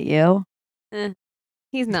wink at you.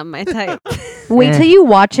 He's not my type. Wait Eh. till you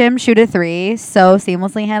watch him shoot a 3 so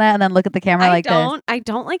seamlessly, Hannah, and then look at the camera like this. I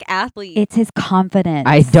don't like athletes. It's his confidence.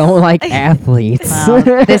 I don't like athletes.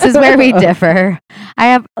 Well, this is where we differ. I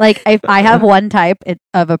have if I have one type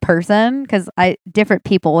of a person because different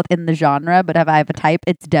people within the genre, but if I have a type,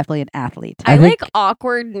 it's definitely an athlete. I I like think-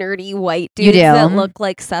 awkward, nerdy white You dudes do? that look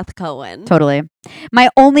like Seth Cohen. Totally. My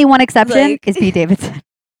only one exception Like- is Pete Davidson.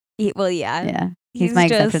 Well, yeah. Yeah. He's my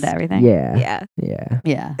exception just- to everything. Yeah. Yeah. Yeah.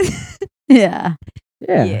 Yeah. Yeah.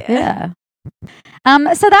 Yeah. Yeah.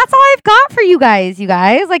 So that's all I've got for you guys.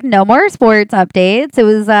 Like, no more sports updates. It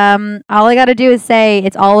was all I got to do is say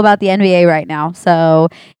it's all about the NBA right now. So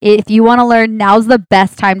if you want to learn, now's the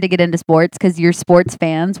best time to get into sports because your sports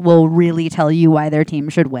fans will really tell you why their team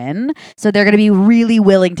should win. So they're going to be really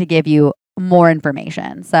willing to give you more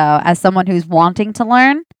information. So as someone who's wanting to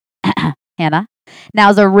learn, Hannah,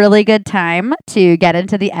 now's a really good time to get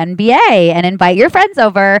into the NBA and invite your friends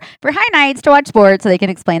over for high nights to watch sports so they can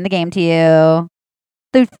explain the game to you.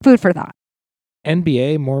 Food for thought.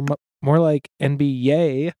 NBA, more like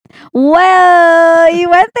NBA. Whoa, you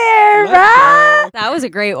went there, Let's right? go. That was a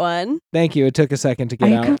great one. Thank you. It took a second to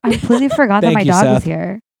get out. I completely forgot that Thank my you, dog was Seth.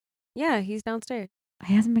 here. Yeah, he's downstairs.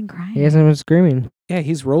 He hasn't been crying. He hasn't been screaming. Yeah,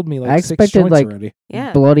 he's rolled me like I 6 expected, joints like, already.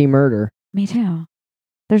 Yeah. Bloody murder. Me too.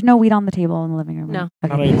 There's no weed on the table in the living room. No. right?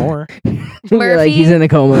 Not anymore. You're like, he's Murphy- in a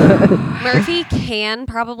coma. Murphy can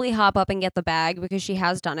probably hop up and get the bag because she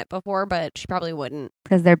has done it before, but she probably wouldn't.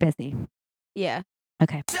 Because they're busy. Yeah.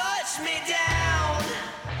 Okay. Touch me down.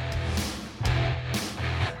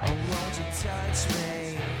 Oh, won't you touch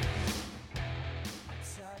me?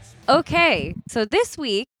 Okay, so this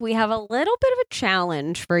week we have a little bit of a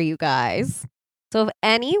challenge for you guys. So if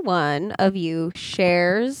any one of you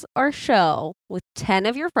shares our show with 10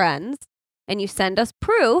 of your friends and you send us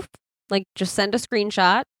proof, like just send a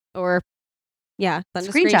screenshot or send a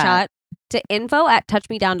Screenshot. screenshot to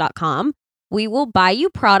info@touchmedown.com, we will buy you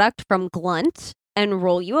product from Glunt and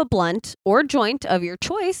roll you a blunt or joint of your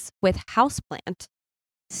choice with Houseplant.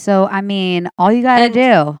 So, I mean, all you got to And-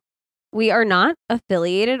 do. We are not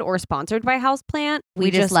affiliated or sponsored by Houseplant.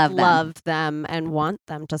 We just love them. and want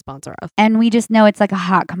them to sponsor us. And we just know it's like a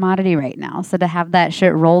hot commodity right now. So to have that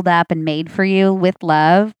shit rolled up and made for you with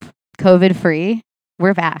love, COVID free,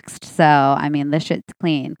 we're vaxxed. So, I mean, this shit's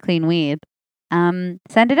clean weed. Send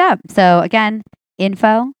it up. So again,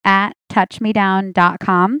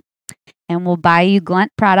 info@touchmedown.com and we'll buy you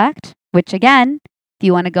Glunt product, which again, if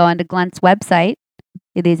you want to go onto Glunt's website,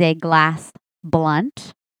 it is a glass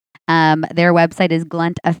blunt. Their website is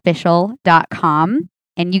gluntofficial.com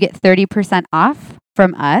and you get 30% off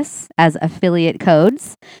from us as affiliate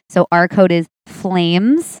codes. So our code is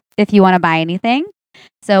FLAMES if you want to buy anything.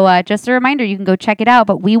 So just a reminder, you can go check it out,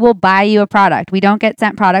 but we will buy you a product. We don't get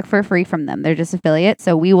sent product for free from them. They're just affiliates.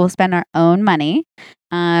 So we will spend our own money.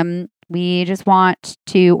 We just want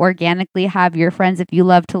to organically have your friends, if you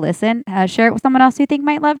love to listen, share it with someone else you think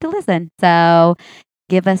might love to listen. So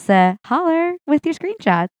give us a holler with your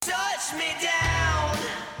screenshots. Touch me down.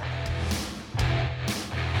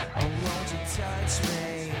 Oh, won't you touch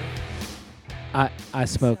me? I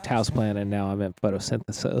smoked houseplant and now I'm in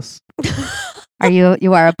photosynthesis.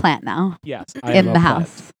 You are a plant now Yes. I in am the a plant.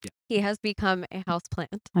 house. He has become a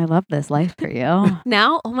houseplant. I love this life for you.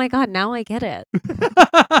 Now, oh my God, now I get it.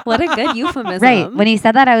 What a good euphemism. Right. When he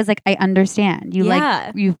said that, I was like, I understand. You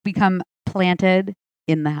Yeah. you've become planted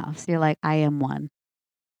in the house. You're like, I am one.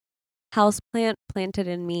 Houseplant planted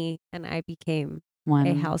in me and I became One.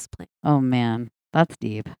 a houseplant. Oh man, that's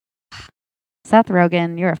deep. Seth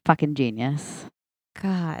Rogen, you're a fucking genius.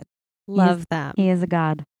 God, love them. He is a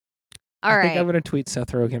god. All I think right. I'm going to tweet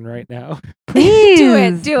Seth Rogen right now. Please Do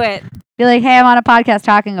it. Do it. Be like, hey, I'm on a podcast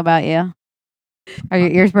talking about you. Are your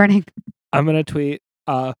ears burning? I'm going to tweet,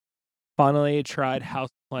 finally tried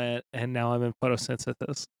houseplant and now I'm in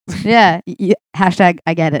photosynthesis. Yeah. Hashtag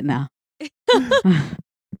I get it now.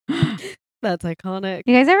 That's iconic.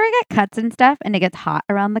 You guys ever get cuts and stuff and it gets hot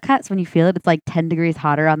around the cuts? When you feel it, it's like 10 degrees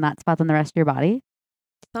hotter on that spot than the rest of your body.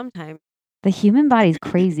 Sometimes. The human body's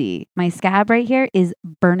crazy. My scab right here is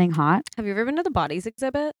burning hot. Have you ever been to the Bodies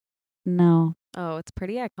exhibit? No, Oh, it's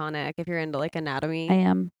pretty iconic. If you're into like anatomy, I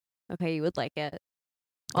am. okay, you would like it.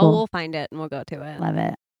 Oh, Cool. we'll find it and we'll go to it. Love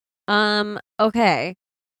it. Okay.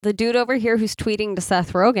 The dude over here who's tweeting to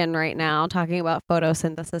Seth Rogen right now, talking about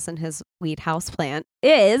photosynthesis and his weed houseplant,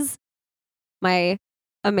 is my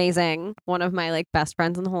amazing, one of my like best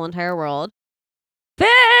friends in the whole entire world,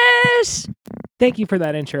 Fish. Thank you for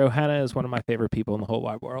that intro. Hannah is one of my favorite people in the whole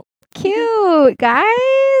wide world. Cute,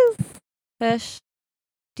 guys. Fish,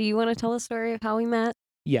 do you want to tell the story of how we met?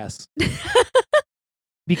 Yes.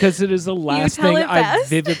 Because it is the last tell thing it I best.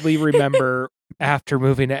 vividly remember after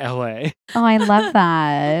moving to LA. Oh, I love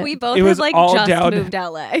that. We both it had was like all just down- moved to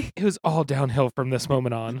LA. It was all downhill from this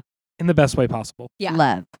moment on in the best way possible. Yeah.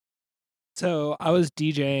 Love. So I was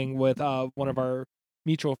DJing with one of our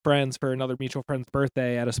mutual friends for another mutual friend's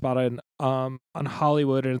birthday at a spot on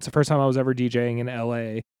Hollywood, and it's the first time I was ever DJing in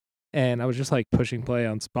LA. And I was just like pushing play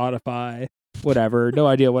on Spotify, whatever, no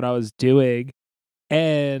idea what I was doing.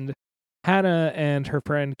 And Hannah and her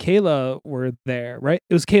friend Kayla were there, right?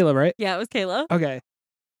 It was Kayla, right? Yeah, it was Kayla. Okay.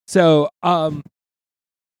 So,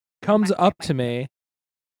 comes up to me.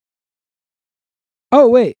 Oh,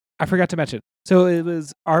 wait. I forgot to mention. So it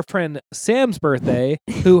was our friend Sam's birthday,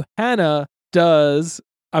 who Hannah does,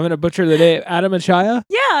 I'm going to butcher the name, Adam and Shia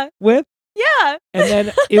Yeah, with. yeah. And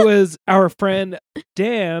then it was our friend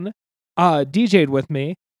Dan DJ'd with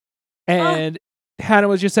me. And Hannah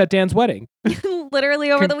was just at Dan's wedding.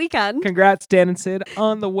 Literally over the weekend. Congrats, Dan and Sid,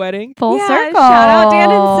 on the wedding. Full yeah, circle. shout out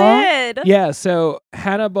Dan and Sid. Yeah, so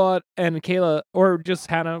Hannah bought, and Kayla, or just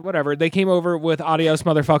Hannah, whatever, they came over with Adios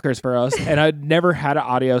Motherfuckers for us. And I'd never had an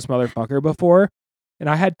Adios Motherfucker before. And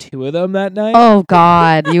I had 2 of them that night. Oh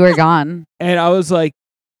God, you were gone. And I was like,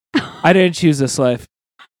 I didn't choose this life.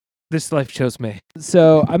 This life chose me.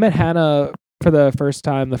 So I met Hannah for the first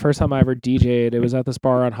time I ever DJ'd. It was at this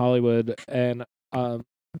bar on Hollywood. And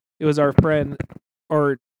it was our friend,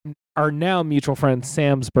 or our now mutual friend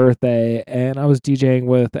Sam's birthday. And I was DJing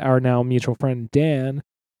with our now mutual friend Dan.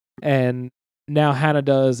 And now Hannah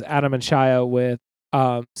does Adam and Shia with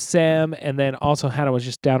Sam. And then also Hannah was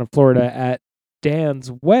just down in Florida at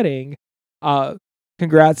Dan's wedding.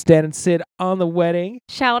 Congrats, Dan and Sid, on the wedding.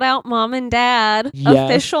 Shout out mom and dad. Yes.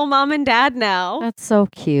 Official mom and dad now. That's so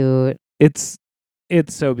cute. It's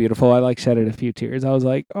so beautiful. I like shedded a few tears. I was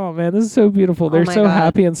like, oh man, this is so beautiful. Oh They're my so God.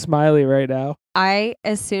 happy and smiley right now.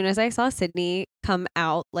 As soon as I saw Sydney come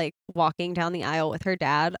out, like walking down the aisle with her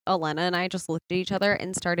dad, Elena and I just looked at each other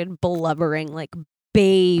and started blubbering like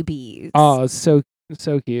babies. Oh, it's so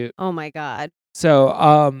cute. Oh my God.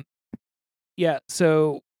 So yeah,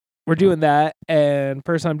 so we're doing that, and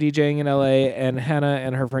first time DJing in LA, and Hannah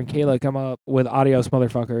and her friend Kayla come up with Adios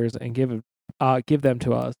Motherfuckers and give them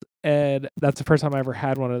to us. And that's the first time I ever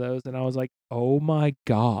had one of those, and I was like, oh my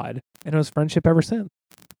God. And it was friendship ever since.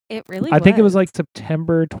 It really I think it was like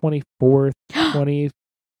September 24th, 20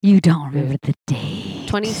 You don't remember the date.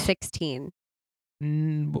 2016.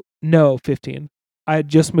 no, 15. I had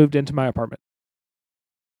just moved into my apartment.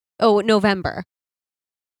 Oh, November.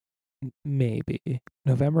 Maybe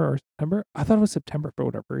November or September. I thought it was September for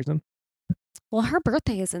whatever reason. Well, her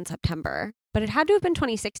birthday is in September, but it had to have been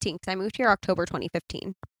 2016 because I moved here October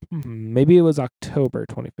 2015. Maybe it was October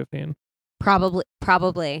 2015.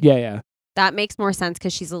 Probably. Yeah. That makes more sense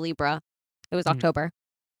because she's a Libra. It was October.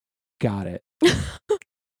 Got it.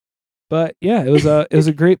 But yeah, it was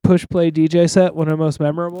a great push play DJ set. One of the most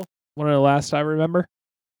memorable. One of the last I remember.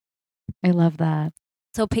 I love that.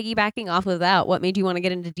 So piggybacking off of that, what made you want to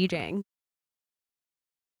get into DJing?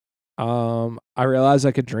 I realized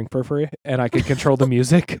I could drink for free and I could control the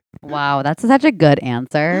music. Wow, that's such a good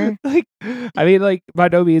answer. I mean, like, by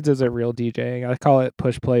no means is it real DJing. I call it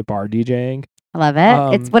push play bar DJing. I love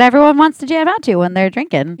it. It's what everyone wants to jam out to when they're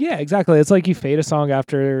drinking. Yeah, exactly. It's like you fade a song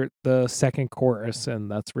after the second chorus, and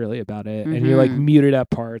that's really about it. And you like mute it at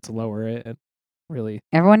parts, lower it, and really.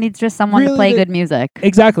 Everyone needs just someone to play good music.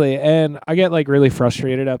 Exactly. And I get like really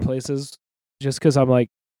frustrated at places just because I'm like,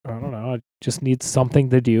 I don't know, I just need something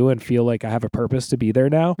to do and feel like I have a purpose to be there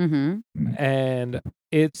now. Mm-hmm. And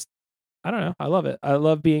it's, I don't know, I love it. I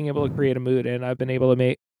love being able to create a mood, and I've been able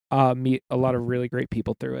to meet a lot of really great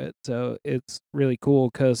people through it. So it's really cool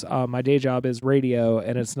because my day job is radio,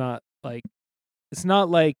 and it's not like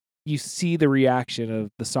you see the reaction of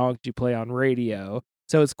the songs you play on radio.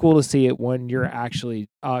 So it's cool to see it when you're actually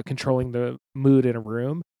controlling the mood in a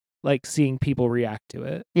room, like seeing people react to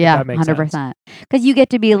it. Yeah, 100%. Because you get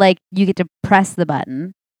to press the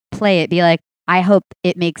button, play it, be like, I hope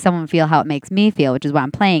it makes someone feel how it makes me feel, which is why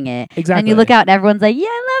I'm playing it. Exactly. And you look out and everyone's like, yeah,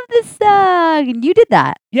 I love this song. And you did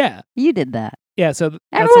that. Yeah. You did that. Yeah, so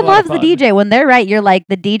everyone loves the DJ. When they're right, you're like,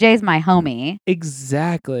 the DJ's my homie.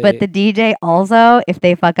 Exactly. But the DJ also, if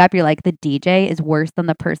they fuck up, you're like, the DJ is worse than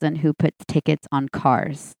the person who puts tickets on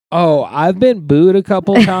cars. Oh, I've been booed a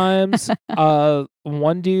couple times.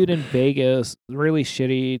 One dude in Vegas, really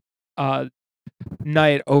shitty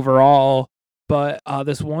night overall. But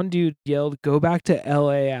this one dude yelled, "Go back to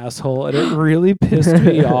LA, asshole." And it really pissed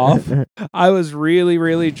me off. I was really,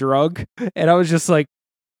 really drunk. And I was just like,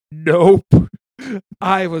 nope.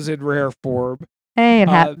 I was in rare form. Hey,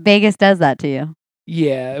 Vegas does that to you.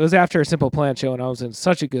 Yeah, it was after a Simple Plan show, and I was in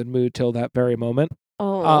such a good mood till that very moment.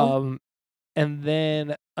 Oh. And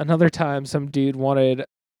then another time, some dude wanted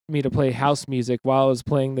me to play house music while I was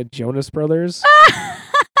playing the Jonas Brothers.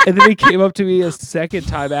 And then he came up to me a second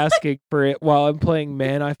time asking for it while I'm playing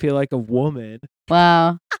Man, I Feel Like a Woman.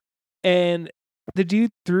 Wow. And the dude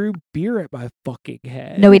threw beer at my fucking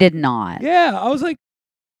head. No, he did not. Yeah, I was like,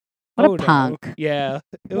 what oh, a punk. No. Yeah.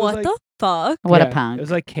 What the fuck? What a punk. It was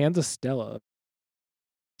like Kansas Stella.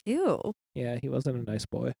 Ew. Yeah, he wasn't a nice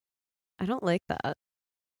boy. I don't like that.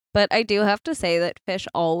 But I do have to say that Fish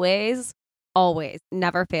always,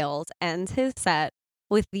 never fails, ends his set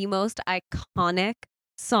with the most iconic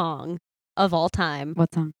song of all time.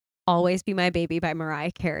 What song? Always Be My Baby by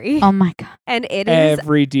Mariah Carey. Oh my god. And it is,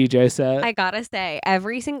 Every DJ set. I gotta say,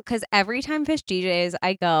 because every time Fish DJs,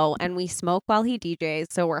 I go and we smoke while he DJs,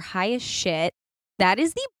 so we're high as shit. That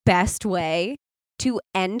is the best way to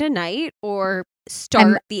end a night or start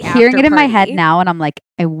I'm the hearing after it in my head party. now, and I'm like,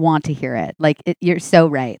 I want to hear it. Like, you're so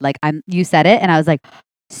right. Like, you said it, and I was like,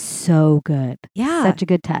 so good. Yeah. Such a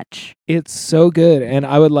good touch. It's so good. And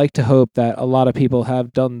I would like to hope that a lot of people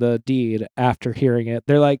have done the deed after hearing it.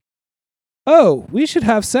 They're like, oh, we should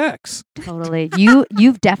have sex. Totally.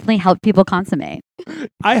 You've definitely helped people consummate.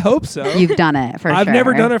 I hope so. You've done it for I've sure.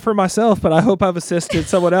 never done it for myself, but I hope I've assisted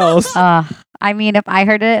someone else. I mean, if I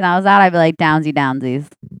heard it and I was out, I'd be like, downsies.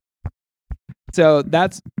 So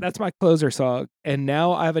that's my closer song. And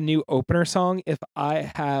now I have a new opener song if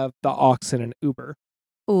I have the aux in an Uber.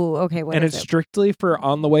 Ooh, okay. What and is it's it? strictly for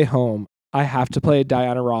on the way home. I have to play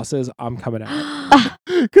Diana Ross's I'm Coming Out.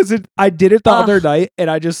 Because I did it the other night and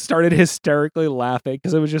I just started hysterically laughing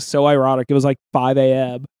because it was just so ironic. It was like 5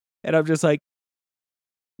 a.m. And I'm just like,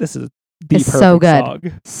 this is the It's perfect so good. song.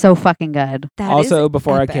 So fucking good. That Also, is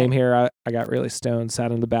before epic. I came here, I got really stoned,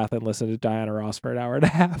 sat in the bath and listened to Diana Ross for an hour and a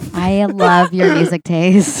half. I love your music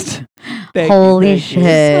taste. Thank you, Holy thank you.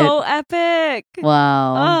 shit. So epic.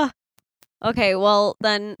 Wow. Ah. Okay, well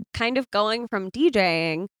then, kind of going from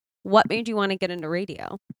DJing, what made you want to get into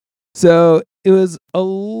radio? So it was a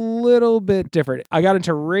little bit different. I got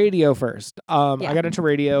into radio first. I Yeah. got into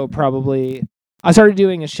radio probably. I started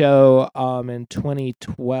doing a show in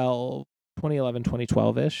 2011,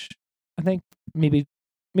 2012-ish. I think maybe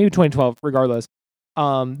 2012. Regardless,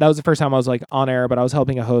 that was the first time I was like on air, but I was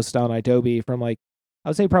helping a host on Adobe from like I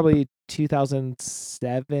would say probably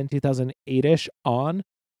 2007, 2008-ish on.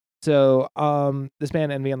 So this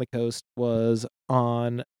band Envy on the Coast was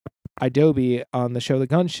on Adobe on the show The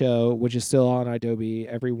Gun Show, which is still on Adobe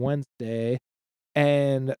every Wednesday.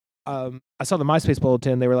 And I saw the MySpace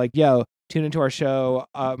bulletin. They were like, yo, tune into our show,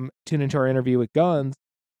 tune into our interview with Guns.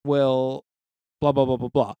 Will blah, blah, blah, blah,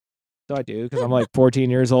 blah. So I do because I'm like 14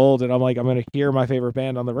 years old and I'm like, I'm going to hear my favorite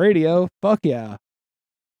band on the radio. Fuck yeah.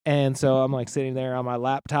 And so I'm like sitting there on my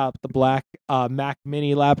laptop, the black Mac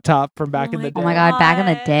Mini laptop from back in the day. Oh my god, back in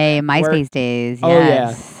the day, MySpace days. Oh, yeah.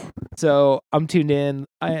 Yes. So I'm tuned in,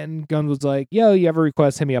 and Guns was like, "Yo, you have a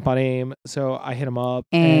request? Hit me up on AIM." So I hit him up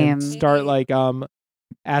AIM. and start like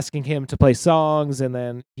asking him to play songs, and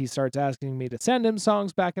then he starts asking me to send him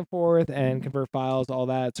songs back and forth and convert files, all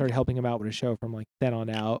that. Started helping him out with a show from like then on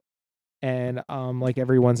out, and like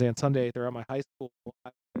every Wednesday and Sunday throughout my high school, I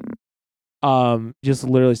would, just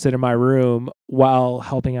literally sit in my room while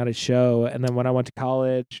helping out his show. And then when I went to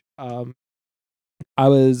college, I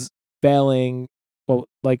was failing. Well,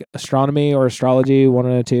 like astronomy or astrology, one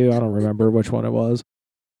of the two. I don't remember which one it was.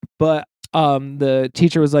 But the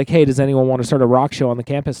teacher was like, hey, does anyone want to start a rock show on the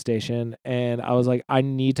campus station? And I was like, I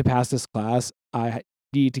need to pass this class. I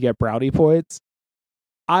need to get brownie points.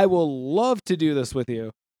 I will love to do this with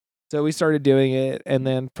you. So we started doing it. And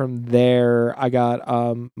then from there, I got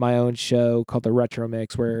my own show called the Retro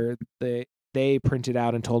Mix, where they printed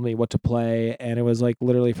out and told me what to play. And it was like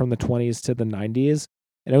literally from the 20s to the 90s.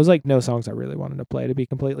 And it was like no songs I really wanted to play, to be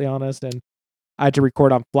completely honest. And I had to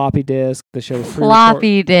record on floppy disk. The show was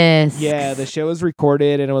Floppy disk. Yeah, the show was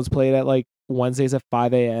recorded and it was played at like Wednesdays at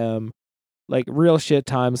 5 a.m. Like real shit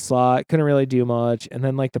time slot. Couldn't really do much. And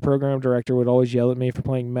then like the program director would always yell at me for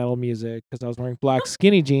playing metal music because I was wearing black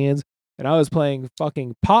skinny jeans and I was playing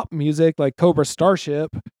fucking pop music like Cobra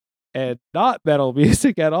Starship and not metal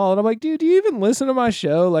music at all. And I'm like, dude, do you even listen to my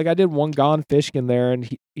show? Like I did one Gone Fishkin there and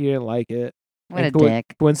he didn't like it. What And a dick.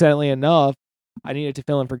 Coincidentally enough, I needed to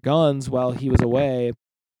fill in for Guns while he was away,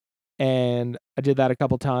 and I did that a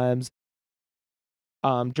couple times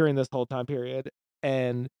during this whole time period.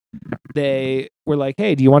 And they were like,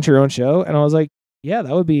 hey, do you want your own show? And I was like, yeah,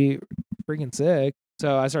 that would be freaking sick.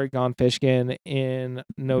 So I started Gone Fishkin in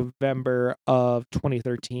November of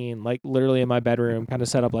 2013, like literally in my bedroom, kind of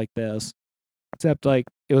set up like this, except like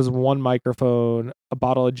it was one microphone, a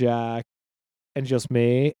bottle of Jack, and just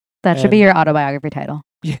me. That should be And- your autobiography title.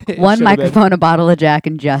 Yeah, it One should've been. microphone, a bottle of Jack,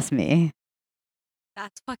 and just me.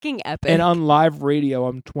 That's fucking epic. And on live radio,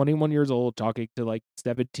 I'm 21 years old talking to like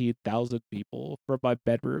 17,000 people from my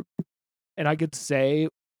bedroom. And I could play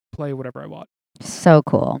whatever I want. So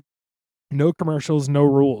cool. No commercials, no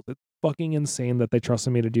rules. It's fucking insane that they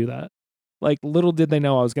trusted me to do that. Like, little did they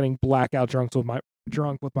know I was getting blackout drunk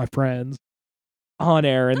with my friends on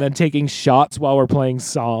air and then taking shots while we're playing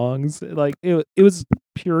songs. Like, it was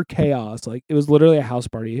pure chaos. Like it was literally a house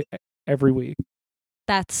party every week.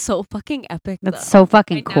 That's so fucking epic. That's though. so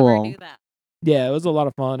fucking I never cool. knew that. Yeah, it was a lot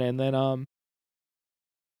of fun. And then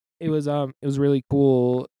it was really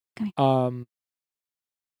cool. Come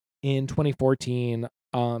In 2014,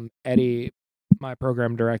 Eddie, my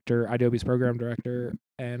program director, Adobe's program director,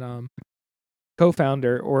 and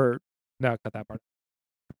co-founder, or no, cut that part.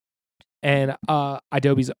 And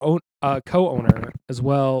Adobe's own co-owner as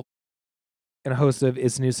well, and a host of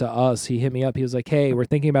It's News to Us. He hit me up. He was like, "Hey, we're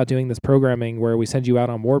thinking about doing this programming where we send you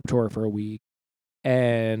out on Warped Tour for a week,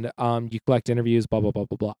 and you collect interviews, blah blah blah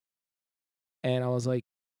blah blah." And I was like,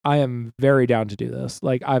 "I am very down to do this.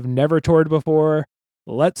 Like, I've never toured before.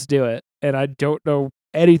 Let's do it." And I don't know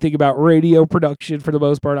anything about radio production for the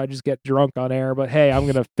most part. I just get drunk on air. But hey, I'm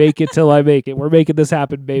gonna fake it till I make it. We're making this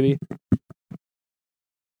happen, baby.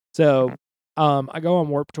 So, I go on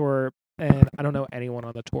Warped Tour, and I don't know anyone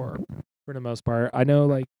on the tour for the most part. I know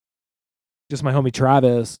like just my homie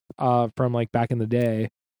Travis, from like back in the day,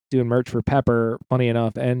 doing merch for Pepper. Funny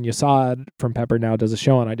enough, and Yasad from Pepper now does a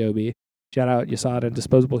show on Adobe. Shout out Yasad and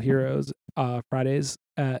Disposable Heroes. Fridays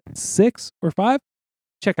at 6 or 5.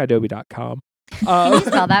 Check adobe.com. Can you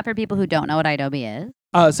spell that for people who don't know what Adobe is?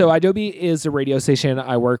 So Adobe is a radio station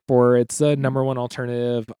I work for. It's the number one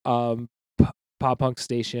alternative pop punk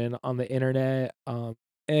station on the internet.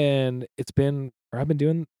 And I've been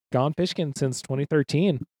doing Gone Fishkin since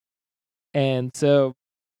 2013. And so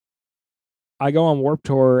I go on Warped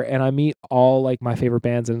Tour and I meet all like my favorite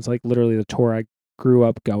bands, and it's like literally the tour I grew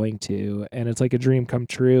up going to, and it's like a dream come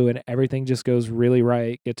true, and everything just goes really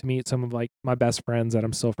right. Get to meet some of like my best friends that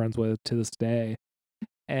I'm still friends with to this day.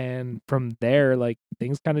 And from there, like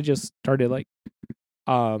things kind of just started like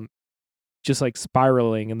just like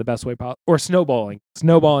spiraling in the best way possible, or snowballing.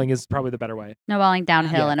 Snowballing is probably the better way. Snowballing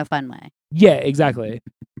downhill Yeah. in a fun way. Yeah, exactly.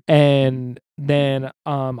 And then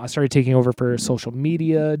I started taking over for social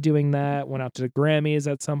media, doing that. Went out to the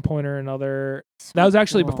Grammys at some point or another. That was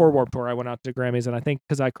actually before Cool. Warped Tour. I went out to the Grammys, and I think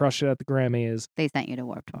because I crushed it at the Grammys, They sent you to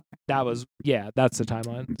Warped Tour. that's the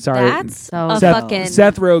timeline. Sorry, That's So a Seth, fucking.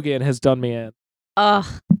 Seth Rogen has done me in. Ugh,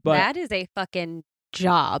 But that is a fucking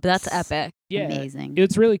job. That's epic. yeah, Amazing.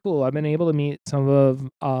 it's really cool. I've been able to meet some of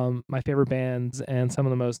my favorite bands, and some of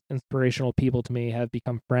the most inspirational people to me have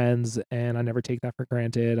become friends, and I never take that for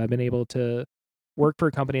granted. I've been able to work for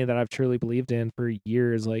a company that I've truly believed in for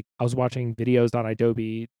years. Like I was watching videos on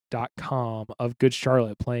adobe.com of Good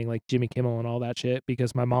Charlotte playing like Jimmy Kimmel and all that shit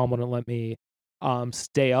because my mom wouldn't let me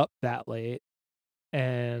stay up that late,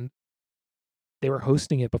 and they were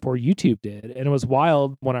hosting it before YouTube did. And it was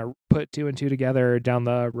wild when I put 2 and 2 together down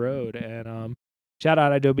the road. And shout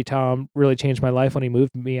out Adobe Tom, really changed my life when he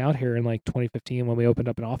moved me out here in like 2015 when we opened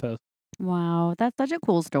up an office. Wow, that's such a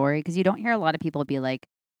cool story because you don't hear a lot of people be like,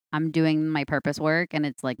 I'm doing my purpose work, and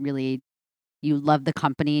it's like really, you love the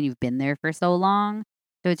company and you've been there for so long.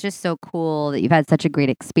 So it's just so cool that you've had such a great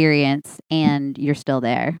experience and you're still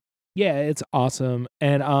there. Yeah, it's awesome.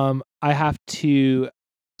 And I have to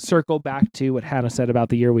circle back to what Hannah said about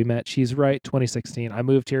the year we met. She's right, 2016. I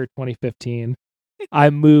moved here 2015. I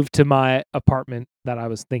moved to my apartment that I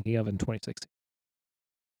was thinking of in 2016.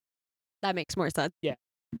 That makes more sense.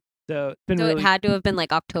 So it's been So really it had to have been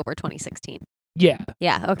like October 2016. yeah,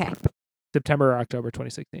 Yeah. Okay. September or October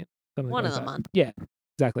 2016. Something One like of the that. month. Yeah,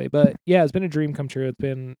 exactly. But yeah, it's been a dream come true. It's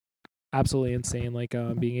been absolutely insane. Like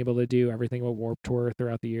being able to do everything with Warped Tour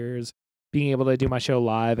throughout the years, being able to do my show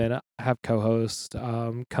live and have co-hosts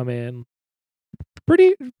come in.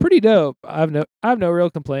 Pretty dope. I have no real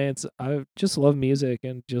complaints. I just love music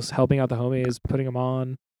and just helping out the homies, putting them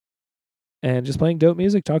on, and just playing dope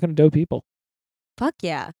music, talking to dope people. Fuck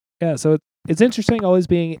yeah. Yeah, so it's interesting always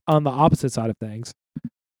being on the opposite side of things,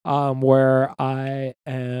 where I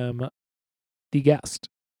am the guest.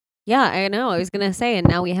 Yeah, I know. I was gonna say, and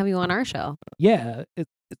now we have you on our show. Yeah,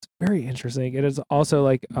 it's very interesting. It is also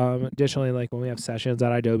like additionally, like when we have sessions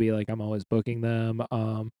at Adobe, like I'm always booking them.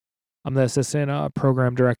 I'm the assistant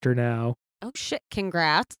program director now. Oh shit!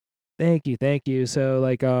 Congrats. Thank you. So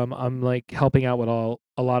like I'm like helping out with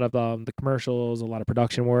a lot of the commercials, a lot of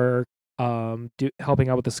production work, helping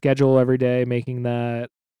out with the schedule every day, making that,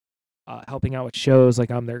 helping out with shows, like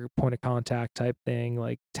I'm their point of contact type thing,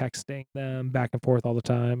 like texting them back and forth all the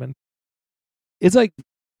time. And it's like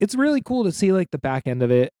it's really cool to see like the back end of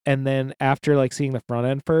it, and then after like seeing the front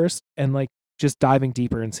end first, and like just diving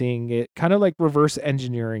deeper and seeing it kind of like reverse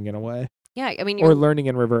engineering in a way, Yeah, I mean, or learning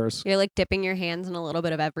in reverse. you're like dipping your hands in a little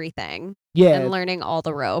bit of everything Yeah, and learning all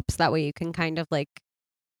the ropes. That way you can kind of like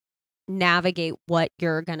navigate what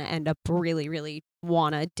you're gonna end up really, really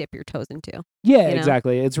want to dip your toes into. Yeah, you know?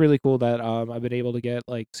 exactly. It's really cool that I've been able to get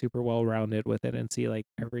like super well rounded with it and see like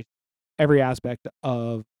every aspect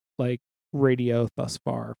of like radio thus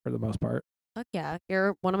far for the most part. Fuck yeah.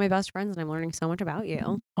 You're one of my best friends and I'm learning so much about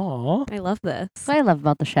you. Aw. I love this. That's what I love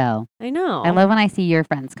about the show. I know. I love when I see your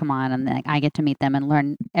friends come on and like, I get to meet them and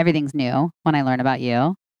learn everything's new when I learn about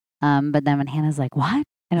you. But then when Hannah's like, what?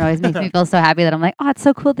 And it always makes me feel so happy that I'm like, oh, it's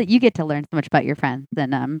so cool that you get to learn so much about your friends.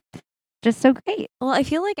 And just so great. Well, I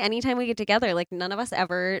feel like anytime we get together, like none of us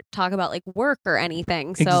ever talk about like work or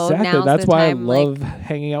anything. So Exactly. now's That's the why time, I love like,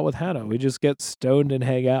 hanging out with Hannah. We just get stoned and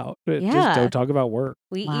hang out. Just Yeah. don't talk about work.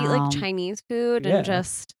 we eat Wow. like Chinese food Yeah. and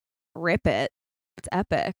just rip it. It's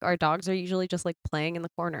epic. Our dogs are usually just like playing in the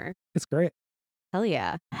corner. It's great. Hell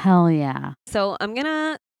yeah. Hell yeah. So I'm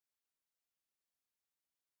gonna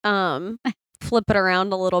flip it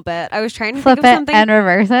around a little bit. I was trying to Flip think of it something. and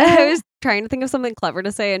reverse it. I was trying to think of something clever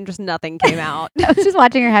to say and just nothing came out. I was just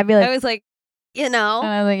watching her head be like, I was like, and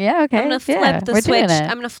I was like, yeah, okay. I'm gonna flip yeah, the we're switch. Doing it.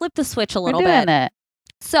 I'm gonna flip the switch a We're little doing bit. it.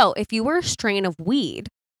 So, if you were a strain of weed,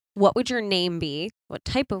 what would your name be? What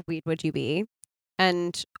type of weed would you be?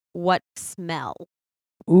 And what smell?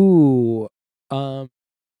 Ooh.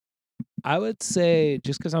 I would say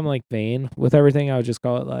just because I'm like vain with everything, I would just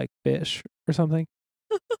call it like fish or something.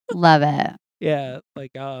 Love it. Yeah,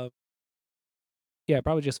 like yeah,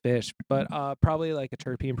 probably just fish, but probably like a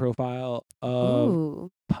terpene profile of Ooh.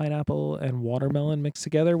 pineapple and watermelon mixed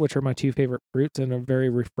together, which are my two favorite fruits and are very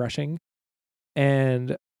refreshing.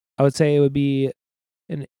 And I would say it would be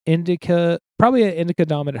an indica, probably an indica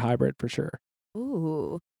dominant hybrid for sure.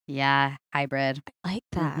 Ooh. Yeah, hybrid. I like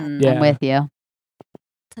that. Mhm, Yeah. I'm with you.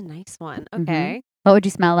 That's a nice one. Mhm. Okay. What would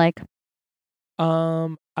you smell like?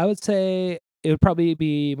 I would say it would probably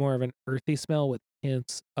be more of an earthy smell with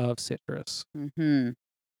hints of citrus. Mm-hmm.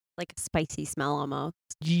 Like a spicy smell almost.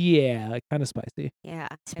 Yeah, like kind of spicy. Yeah.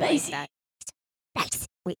 I like Spicy. that. Spicy.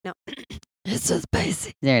 Wait, no. It's so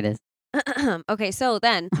spicy. There it is. Okay, so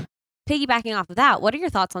then piggybacking off of that, what are your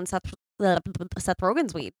thoughts on Seth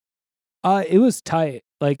Rogen's weed? It was tight.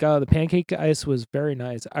 Like the pancake ice was very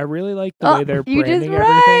nice. I really like the way they're you just branding everything.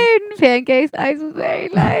 right. Pancakes ice was very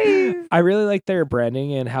nice. I really like their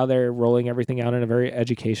branding and how they're rolling everything out in a very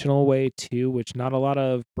educational way too, which not a lot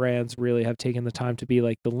of brands really have taken the time to be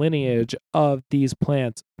like the lineage of these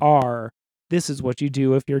plants are. This is what you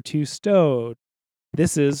do if you're too stoned.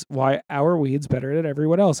 This is why our weed's better than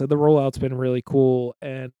everyone else. And the rollout's been really cool.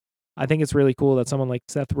 And I think it's really cool that someone like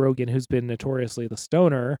Seth Rogen, who's been notoriously the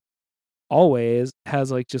stoner, always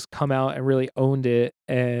has like just come out and really owned it.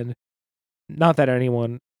 And not that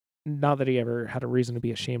he ever had a reason to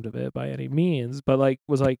be ashamed of it by any means, but like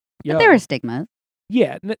was like, But yo, there were stigmas.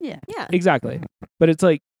 yeah, Yeah. Yeah. exactly. But it's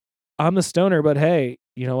like, I'm the stoner, but hey,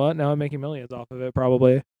 you know what? Now I'm making millions off of it,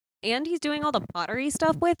 probably. And he's doing all the pottery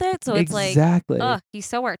stuff with it. So it's Exactly. like, he's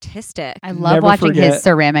so artistic. I love Never watching forget- his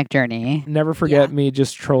ceramic journey. Never forget Yeah. me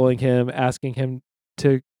just trolling him, asking him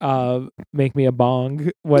to make me a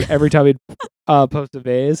bong every time he'd post a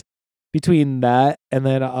vase. Between that and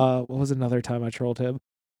then what was another time I trolled him?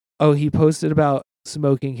 Oh, he posted about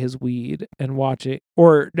smoking his weed and watching,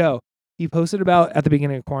 or no, he posted about at the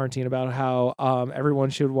beginning of quarantine about how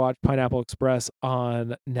everyone should watch Pineapple Express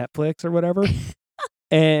on Netflix or whatever.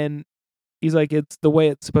 And he's like, it's the way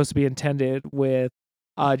it's supposed to be intended with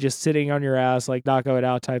just sitting on your ass, like not going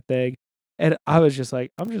out type thing. And I was just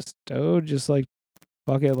like, I'm just stoned, just like,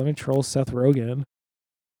 fuck it, let me troll Seth Rogen.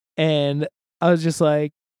 And I was just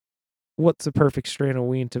like, what's the perfect strain of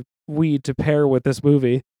weed to pair with this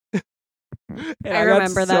movie? And I got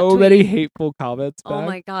remember that so many tweet. hateful comments back. Oh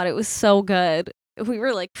my God, it was so good. We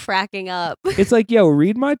were like cracking up. It's like, yo,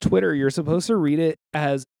 read my Twitter. You're supposed to read it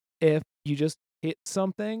as if you just hit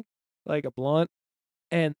something like a blunt,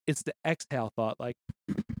 and it's the exhale thought. Like,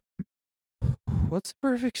 what's the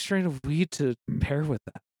perfect strain of weed to pair with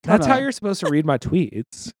that? That's how Totally. you're supposed to read my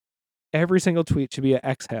tweets. Every single tweet should be an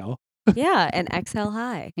exhale. Yeah, and exhale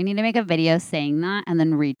high. You need to make a video saying that and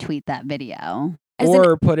then retweet that video. As an,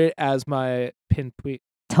 Or put it as my pinned tweet.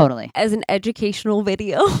 Totally. as an educational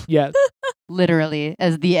video. Yeah. Literally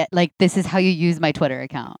as the like this is how you use my Twitter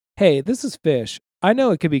account. Hey, this is Fish. I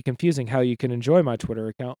know it could be confusing how you can enjoy my Twitter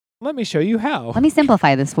account. Let me show you how. Let me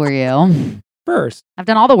simplify this for you. First, I've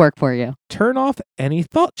done all the work for you. turn off any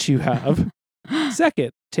thoughts you have.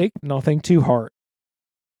 Second, take nothing to heart.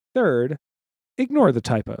 Third, ignore the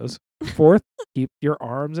typos. Fourth, keep your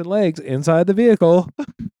arms and legs inside the vehicle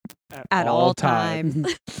At all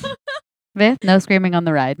times. Fifth, no screaming on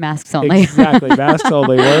the ride. Masks only. Exactly. Masks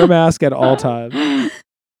only. Wear a mask at all times.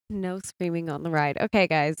 No screaming on the ride. Okay,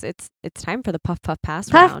 guys, it's time for the puff puff pass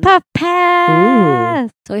Puff round. puff pass.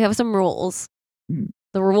 So we have some rules.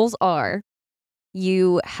 The rules are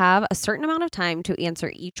you have a certain amount of time to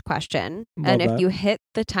answer each question. and Love if that. you hit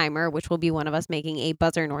the timer, which will be one of us making a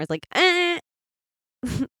buzzer noise like,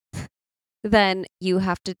 then you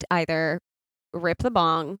have to either rip the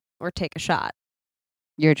bong or take a shot.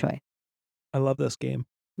 Your choice. I love this game.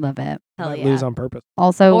 Love it. I Hell might yeah. lose on purpose.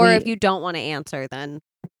 Also, Or we, if you don't want to answer, then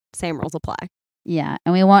same rules apply. yeah,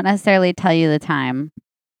 and we won't necessarily tell you the time.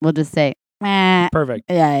 We'll just say, "Meh." Perfect.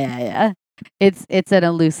 Yeah. It's an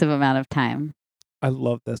elusive amount of time, I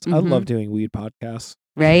love this. I love Mhm. doing weed podcasts.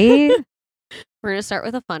 right? We're going to start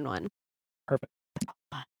with a fun one, Perfect.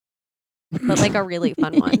 but like a really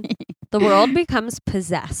fun one. The world becomes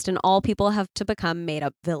possessed and all people have to become made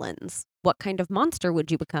up villains. What kind of monster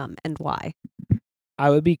would you become and why? I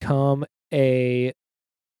would become a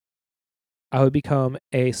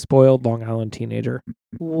spoiled Long Island teenager.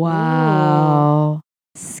 Wow.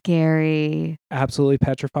 Scary. Absolutely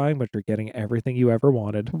petrifying, but you're getting everything you ever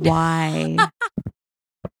wanted. Why?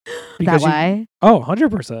 Is that Because you- why? Oh,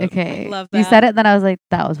 100%. Okay. Love You that. said it, then I was like,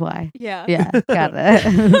 that was why. Yeah. Yeah, got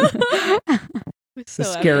it. The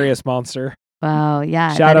scariest monster. Wow. Yeah.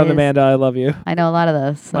 Shout that out is- Amanda. I love you. I know a lot of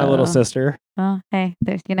those. My little so- sister. Oh, hey,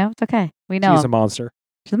 there's, it's okay. We know. She's a monster.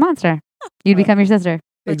 She's a monster. You'd become your sister.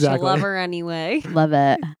 But Exactly. you love her anyway. Love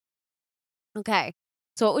it. Okay.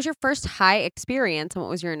 So what was your first high experience and what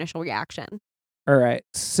was your initial reaction? All right.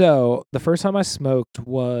 So the first time I smoked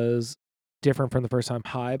was different from the first time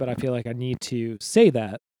high, but I feel like I need to say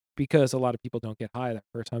that because a lot of people don't get high that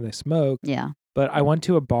first time they smoke. Yeah. But I went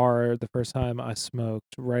to a bar the first time I smoked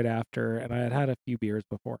right after, and I had had a few beers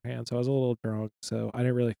beforehand, so I was a little drunk, so I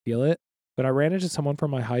didn't really feel it. But I ran into someone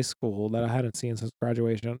from my high school that I hadn't seen since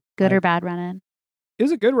graduation. Good I- or bad run in? It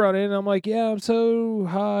was a good run in. I'm like, yeah, I'm so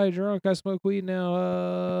high, drunk. I smoke weed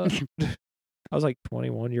now. I was like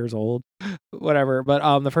 21 years old, whatever.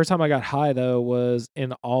 But the first time I got high though was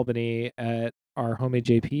in Albany at our homie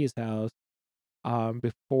JP's house.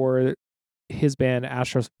 Before his band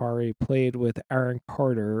Astro Safari played with Aaron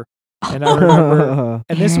Carter, and I remember,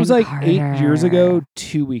 and this was Aaron like 8 years ago, Carter.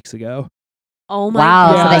 2 weeks ago. Oh my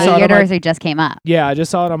Wow. Yeah, I so saw the it on 8-year my- anniversary just came up. Yeah, I just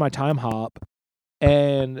saw it on my time hop.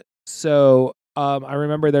 And so I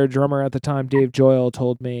remember their drummer at the time, Dave Joyle,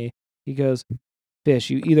 told me, he goes, Fish,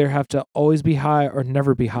 you either have to always be high or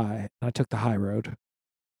never be high. And I took the high road.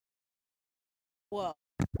 Whoa.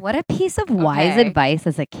 What a piece of wise Okay. advice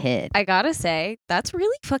as a kid. I gotta say, that's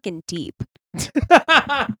really fucking deep.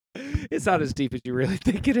 It's not as deep as you really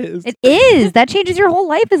think it is. It is. That changes your whole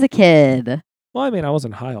life as a kid. Well, I mean, I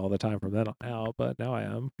wasn't high all the time from then on out, but now I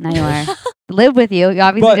am. Now you are. Live with you. You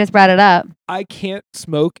obviously But- just brought it up. I can't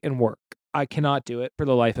smoke and work. I cannot do it for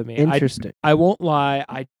the life of me. Interesting. I won't lie.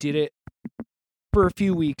 I did it for a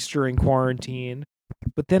few weeks during quarantine,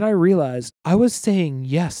 but then I realized I was saying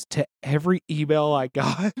yes to every email I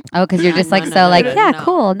got. Oh, because you're No, just no, like, no, so no, like, no, yeah, no.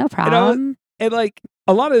 cool. No I was- problem. And like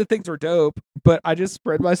a lot of the things were dope, but I just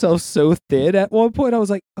spread myself so thin at one point. I was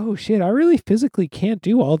like, oh shit, I really physically can't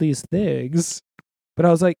do all these things. But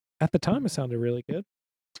I was like, at the time, it sounded really good.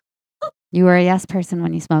 You were a yes person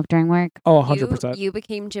when you smoked during work. Oh, 100%. You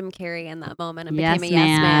became Jim Carrey in that moment and Yes, became a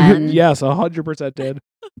yes man. man. Yes, 100% did.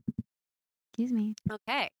 Excuse me.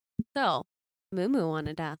 Okay. So, Moo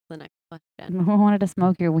wanted to ask the next question. Who wanted to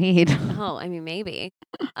smoke your weed? Oh, I mean, maybe.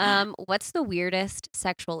 What's the weirdest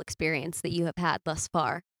sexual experience that you have had thus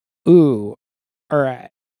far? Ooh. All right.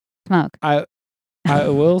 Smoke. I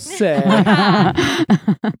will say,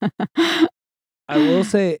 I will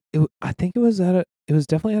say, I think it was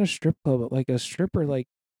definitely at a strip club, but like a stripper, like,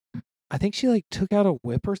 I think she like took out a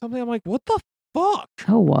whip or something. I'm like, what the fuck?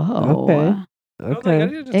 Oh, whoa. Okay. I was like, I Okay.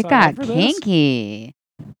 didn't It sign got up for this. kinky.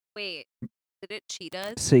 Wait, did it cheat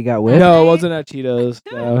us? So you got whipped. No, it wasn't at Cheetos.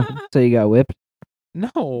 No. So you got whipped. No.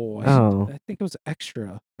 Oh. I think it was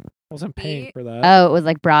extra. I wasn't paying See? for that. Oh, it was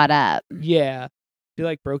like brought up. Yeah. She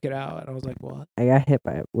like broke it out, and I was like, what? I got hit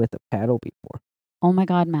with a paddle before Oh my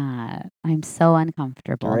God, Matt. I'm so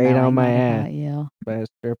uncomfortable. Right on knowing my that ass. about you. by a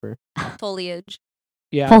stripper. Foliage.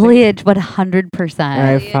 Yeah. I think- Foliage, but 100%.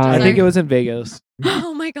 Alright, Foliage fine. I is think our- it was in Vegas.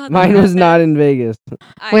 Oh my god. Mine was not in Vegas.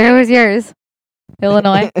 Where was yours?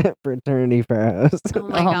 Illinois? Fraternity frat house. Oh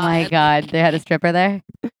my Oh my God. God. They had a stripper there?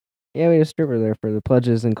 Yeah, we had a stripper there for the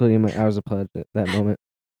pledges, including I was a pledge at that moment.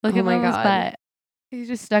 Look Oh at my Momo's God. butt. He's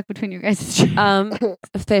just stuck between you guys.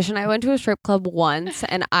 Fish and I went to a strip club once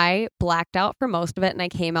and I blacked out for most of it and I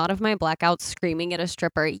came out of my blackout screaming at a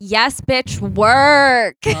stripper, "Yes, bitch,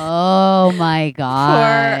 work." Oh my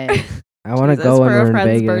God. I want to Jesus, go when for we're a in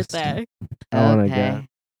friend's Vegas. birthday. I want to Okay.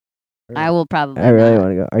 go. I will probably I really not.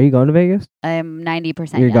 want to go. Are you going to Vegas? I'm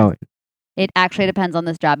 90% You're yes. going. It actually depends on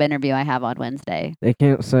this job interview I have on Wednesday. They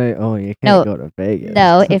can't say, "Oh, you No. can't go to Vegas."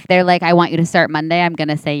 No, if they're like, I want you to start Monday, I'm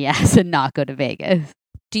gonna say yes and not go to Vegas.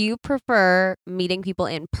 Do you prefer meeting people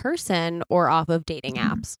in person or off of dating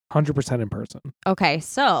apps? 100% in person. Okay,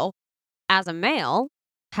 so as a male,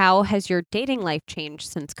 how has your dating life changed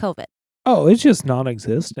since COVID? Oh, it's just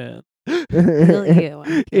non-existent. Kill you.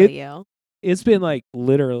 I kill you. It's been like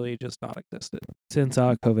literally just non-existent since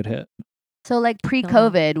COVID hit. So like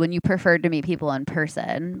pre-COVID, when you preferred to meet people in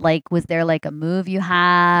person, like was there like a move you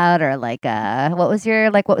had or like what was your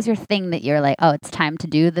thing that you're like, oh, it's time to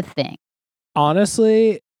do the thing?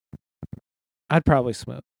 Honestly, I'd probably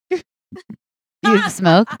smoke. You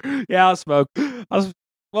smoke? Yeah, I'll smoke.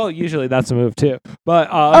 Well, usually that's a move too. But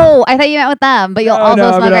Oh, I thought you meant with them, but you'll no, also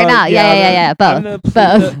no, smoke no, right now. Yeah. I'm Both.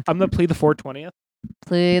 the plea the 420th.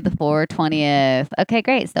 Plead the 420th. Okay,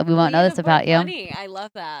 great. So we won't know this about you. Funny. I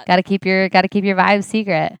love that. Gotta keep your vibes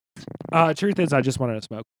secret. Truth is, I just wanted to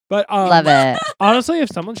smoke. But Love it. honestly, if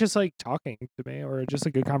someone's just like talking to me or just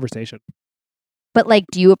a good conversation, But like,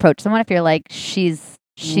 do you approach someone if you're like, she's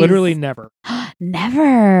literally never.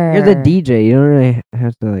 never? You're the DJ. You don't really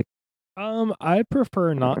have to like. I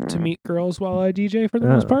prefer not to meet girls while I DJ for the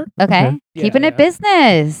most Oh. part. Okay, Okay. keeping Yeah, it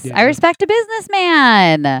business. Yeah. I respect a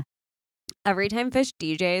businessman. Every time Fish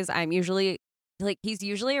DJs, I'm usually like, he's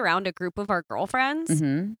usually around a group of our girlfriends,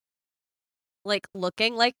 Mm-hmm. like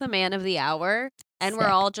looking like the man of the hour. And we're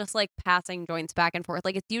Sick. all just like passing joints back and forth.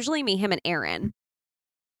 Like it's usually me, him, and Aaron.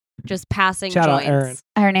 Just passing Shout out joints. Erin.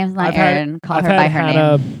 Her name's not I've had- Erin. Call I've her had by her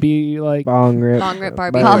Hannah name. be like, Bong rip. Bong rip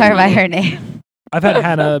Barbie. Call her by 420. her name. I've had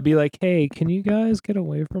Hannah be like, "Hey, can you guys get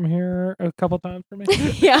away from here a couple times for me?"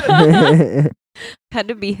 Yeah. Had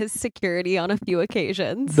to be his security on a few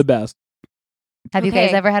occasions. The best. Have you guys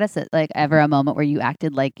Okay. ever had a moment where you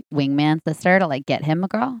acted like wingman sister to like get him a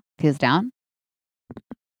girl? If he was down.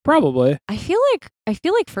 Probably. I feel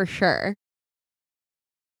like for sure.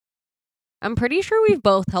 I'm pretty sure we've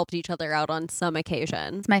both helped each other out on some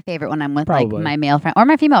occasions. It's my favorite when I'm with Probably. like my male friend or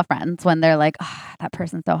my female friends when they're like, oh, that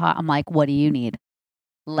person's so hot. I'm like, what do you need?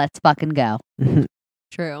 Let's fucking go.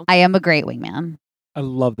 True. I am a great wingman. I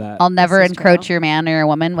love that. I'll never This is encroach true. your man or your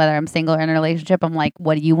woman, whether I'm single or in a relationship. I'm like,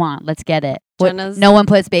 what do you want? Let's get it. Jenna's- No one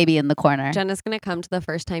puts baby in the corner. Jenna's gonna come to the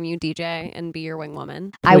first time you DJ and be your wing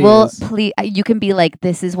woman. I will Please. you can be like,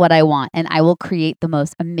 this is what I want. And I will create the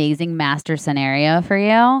most amazing master scenario for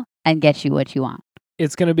you and get you what you want.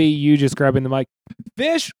 It's gonna be you just grabbing the mic.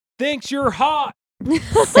 Fish thinks you're hot.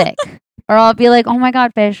 Sick. Or I'll be like, oh my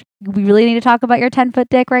God, Fish, we really need to talk about your 10-foot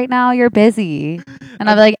dick right now. You're busy. And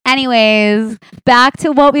I'll be like, anyways, back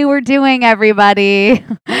to what we were doing, everybody.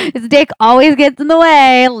 His dick always gets in the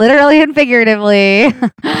way, literally and figuratively.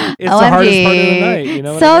 It's the hardest part of the night. You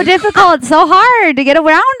know what So I mean? difficult, so hard to get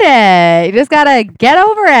around it. You just gotta get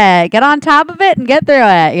over it, get on top of it, and get through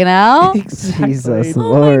it. You know. Jesus Oh my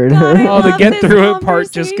Lord. God, I Oh, the love get this through it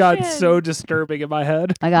part just got conversation. so disturbing in my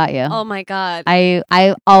head. I got you. Oh my god. And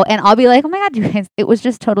I'll be like, oh my God, you guys, it was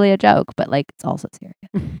just totally a joke, but like it's also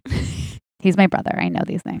serious. He's my brother. I know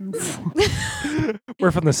these things. We're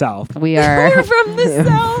from the South. We We're are. from the Yeah.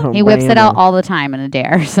 south. From He whips it out Miami. all the time in a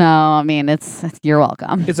dare. So I mean, it's you're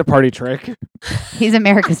welcome. It's a party trick. He's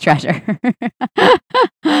America's treasure.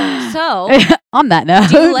 So, on that note,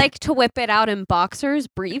 do you like to whip it out in boxers,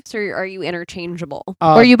 briefs, or are you interchangeable?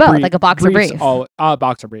 Or you both, like a boxer brief.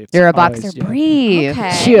 Boxer briefs. you're a always, boxer yeah. brief.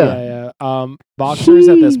 Okay. Yeah, yeah. Boxers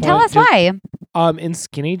at this point. Tell us just- why. In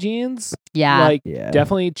skinny jeans, Yeah. like Yeah.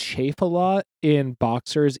 definitely chafe a lot in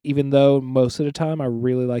boxers. Even though most of the time I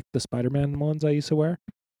really like the Spider-Man ones I used to wear,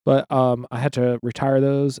 but I had to retire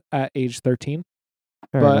those at age 13.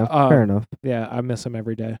 Fair but, enough. Fair enough. Yeah, I miss them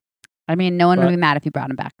every day. I mean, no one would But- be mad if you brought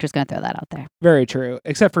him back. Just gonna throw that out there. Very true,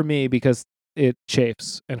 except for me because it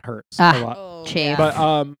chafes and hurts Ah. a lot. Oh, Chafe.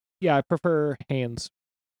 But yeah, I prefer Hanes.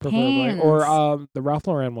 Preferably. Or Hanes. the Ralph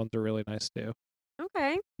Lauren ones are really nice too.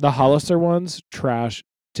 Okay. The Hollister ones, trash.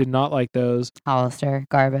 Did not like those. Hollister,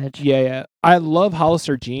 garbage. Yeah, yeah. I love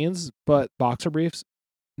Hollister jeans, but boxer briefs,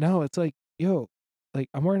 no, it's like, yo, like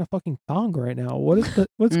I'm wearing a fucking thong right now.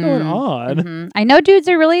 What's going on? Mhm. I know dudes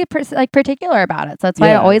are really particular about it, so that's why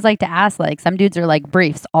I Yeah. always like to ask. Like, some dudes are like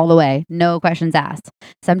briefs all the way, no questions asked.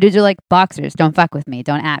 Some dudes are like boxers, don't fuck with me,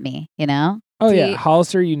 don't at me. You know, Oh Do yeah, you-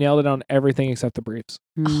 Hollister, you nailed it on everything except the briefs.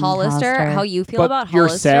 Hollister, how you feel but about your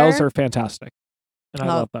Hollister? sales are fantastic, and I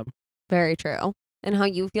Oh. love them. Very true. And how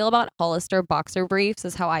you feel about Hollister boxer briefs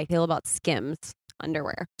is how I feel about Skims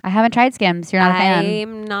underwear. I haven't tried Skims. You're not a fan.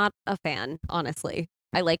 I'm not a fan, honestly.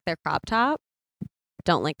 I like their crop top.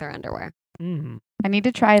 Don't like their underwear. Mm. I need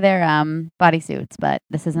to try their bodysuits, but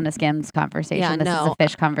this isn't a Skims conversation. Yeah, this is no. a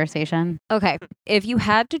fish conversation. Okay. If you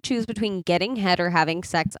had to choose between getting head or having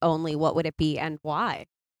sex only, what would it be and why?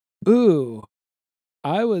 Ooh,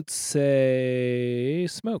 I would say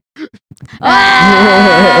smoke. Oh!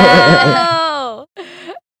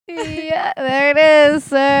 Yeah, there it is,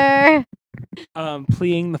 sir.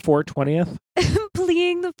 Pleading the 420th.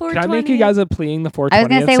 Pleading the 420. Can I make you guys a pleading the 420th I was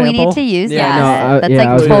gonna say sample? we need to use Yeah, that. no, That's I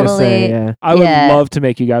like was gonna totally. say, yeah. I would Yeah. love to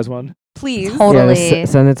make you guys one. Please. Totally. Yeah,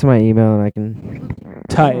 send it to my email and I can.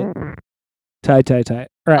 Tight. All I'll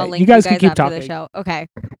right, link you guys can keep after talking. the show. Okay.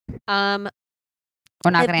 We're not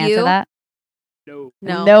If gonna answer you- that. No.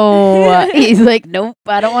 No. He's like, nope.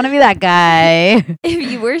 I don't want to be that guy.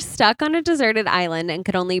 If you were stuck on a deserted island and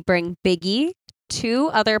could only bring Biggie, 2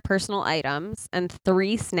 other personal items, and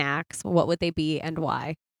 3 snacks, what would they be and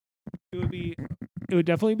why? It would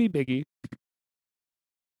definitely be Biggie.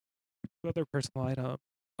 Other personal item.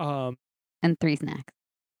 And 3 snacks.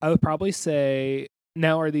 I would probably say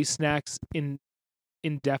now are these snacks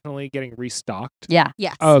indefinitely getting restocked? Yeah.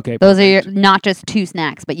 Yes. Oh, okay. Those are your perfect. not just 2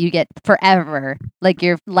 snacks, but you get forever, like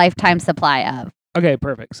your lifetime supply of. Okay,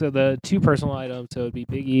 perfect. So the 2 personal items, so it would be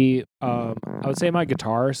Biggie. I would say my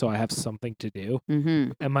guitar, so I have something to do,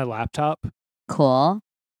 Mm-hmm. and my laptop. Cool.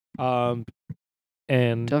 And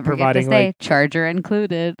Don't forget to providing say like charger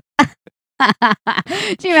included. Do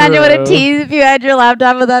you imagine what a True. tease if you had your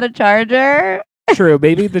laptop without a charger? true.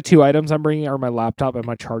 Maybe the 2 items I'm bringing are my laptop and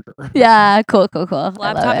my charger. Yeah, cool. I love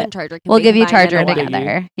Laptop it. and charger. Can We'll be give you combined charger into Biggie. one.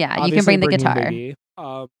 together. Yeah, you Obviously can bring the bringing guitar.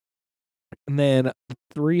 Biggie. And then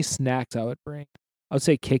 3 snacks I would bring. I would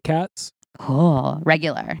say Kit Kats. Cool.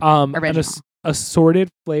 Regular. And Original. assorted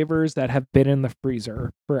flavors that have been in the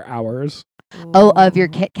freezer for hours. Oh, of your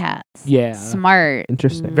Kit Kats. Yeah. Smart.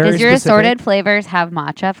 Interesting. Very Does your specific. assorted flavors have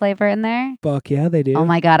matcha flavor in there? Fuck yeah, they do. Oh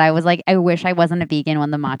my god, I was like, I wish I wasn't a vegan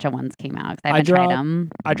when the matcha ones came out because I haven't tried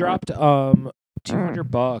them. I dropped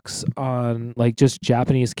 $200 on like just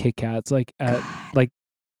Japanese Kit Kats like at like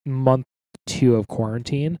month 2 of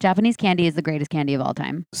quarantine. Japanese candy is the greatest candy of all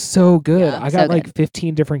time. So good. Yeah, I so got like good.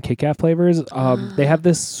 15 different Kit Kat flavors. They have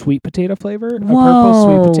this sweet potato flavor, a purple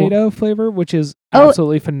Whoa. sweet potato flavor, which is Oh,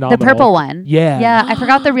 absolutely phenomenal. The purple one. Yeah. Yeah, I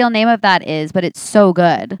forgot the real name of that is, but it's so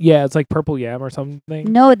good. Yeah, it's like purple yam or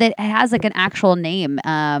something. No, that it has like an actual name.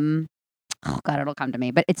 Oh god, it'll come to me,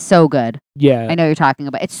 but it's so good. Yeah. I know you're talking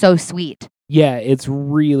about. It's so sweet. Yeah, it's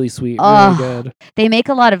really sweet, Oh, really good. They make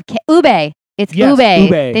a lot of ube. It's Yes,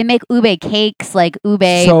 ube. ube. They make ube cakes, like ube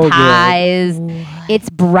So good. pies. It's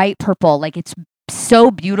bright purple. Like it's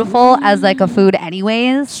so beautiful as like a food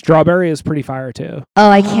anyways. Strawberry is pretty fire too. Oh,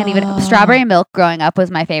 I can't even. Strawberry milk growing up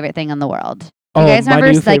was my favorite thing in the world. Do you guys my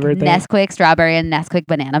remember new like favorite thing. Nesquik strawberry and Nesquik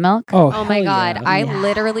banana milk? Oh my hell god. yeah. I Yeah.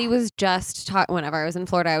 literally was just whenever I was in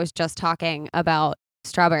Florida, I was just talking about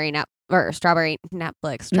strawberry Netflix, strawberry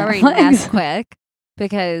Netflix. Nesquik,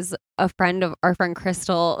 because a friend of our friend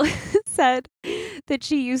Crystal said that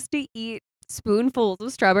she used to eat spoonfuls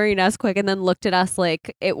of strawberry Nesquik and then looked at us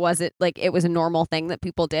like it wasn't like it was a normal thing that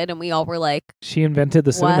people did, and we all were like, She invented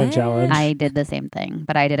the cinnamon What? challenge. I did the same thing,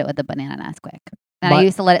 but I did it with the banana Nesquik. And I My-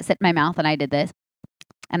 used to let it sit in my mouth, and I did this,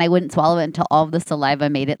 and I wouldn't swallow it until all of the saliva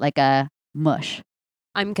made it like a mush.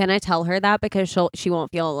 I'm gonna tell her that because she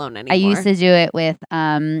won't feel alone anymore. I used to do it with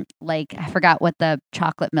like I forgot what the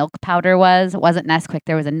chocolate milk powder was. It wasn't Nesquik.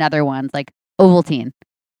 There was another one, like Ovaltine.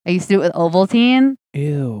 I used to do it with Ovaltine.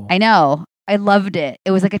 Ew. I know. I loved it.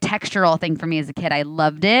 It was like a textural thing for me as a kid. I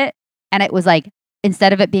loved it. And it was like,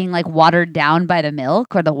 instead of it being like watered down by the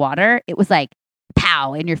milk or the water, it was like,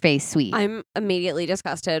 pow, in your face sweet. I'm immediately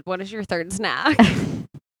disgusted. What is your third snack?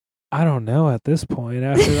 I don't know at this point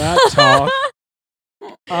after that talk.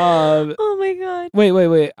 Oh my god.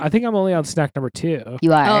 Wait. I think I'm only on snack number 2.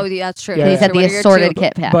 You are. Oh, yeah, that's true. Yeah, you yeah. said So the what are your assorted two?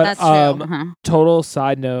 Kit Kat. But That's true. Uh-huh. total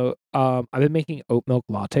side note, I've been making oat milk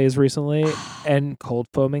lattes recently and cold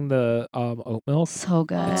foaming the oat milk. So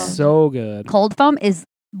good. It's so good. Cold foam is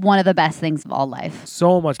one of the best things of all life.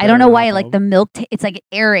 So much I don't better know than why, hot like foam. the milk, it's like it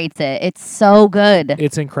aerates it. It's so good.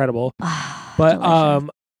 It's incredible. But Delicious.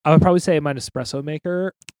 I would probably say my Nespresso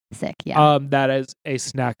maker. Sick. Yeah. That is a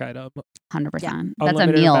snack item. 100%. That's a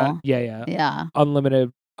Unlimited meal. yeah. Yeah.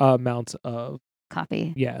 Unlimited amounts of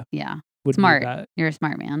Coffee. yeah. Yeah. Would need Smart. that. You're a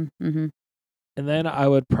smart man. Mm-hmm. And then I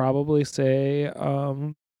would probably say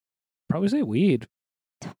weed.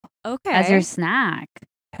 Okay. As your snack.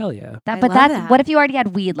 Hell yeah. I But love that's that. what if you already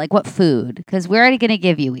had weed? Like what food? Because we're already gonna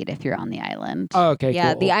give you weed if you're on the island. Oh, okay.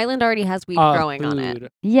 yeah, cool. the island already has weed growing on it. food.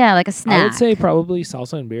 Yeah, like a snack. I would say probably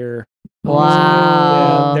salsa and beer.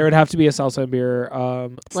 Wow. Yeah, there would have to be a salsa and beer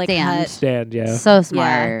Like Stand. hut. stand. Yeah. So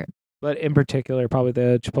smart. but in particular, probably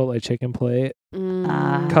the Chipotle chicken plate.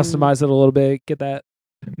 Mm. Customize it a little bit, get that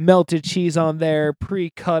melted cheese on there,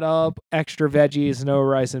 pre-cut up, extra veggies, no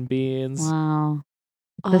rice and beans. Wow.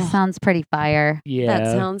 Oh, This sounds pretty fire. Yeah,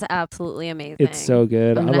 that sounds absolutely amazing. it's so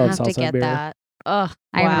good. I'm I gonna love have to salsa get and beer. that. Ugh,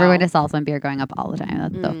 I remember wow. going to salsa and beer growing up all the time.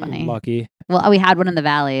 That's so Mm. funny. Lucky. Well, we had one in the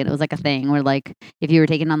valley. And it was like a thing where, like, if you were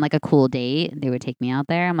taking on like a cool date, they would take me out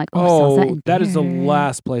there. I'm like, oh, salsa and that is the beer.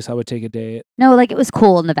 last place I would take a date. No, like it was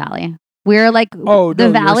cool in the valley. We're like, Oh, the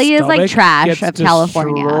no, your valley is like stomach trash gets of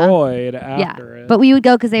California. destroyed after it. But we would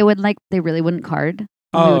go because they really wouldn't card.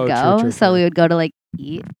 When we Oh, would true, go, true, so true. we would go to like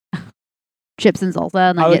eat chips and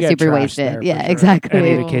salsa and I like would get super trashed wasted. there for Yeah, sure. exactly. And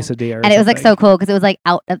eat a Oh. quesadilla. Or And it was like so something. cool because it was like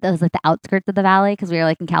it was like the outskirts of the valley because we were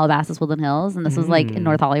like in Calabasas, Woodland Hills, and this was like in Mm.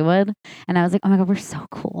 North Hollywood. And I was like, oh my god, we're so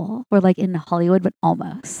cool. We're like in Hollywood, but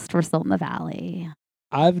almost. We're still in the valley.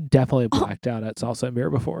 I've definitely blacked out at salsa and beer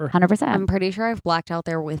before. 100%. I'm pretty sure I've blacked out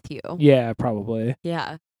there with you. Yeah, probably.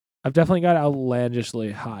 Yeah. I've definitely got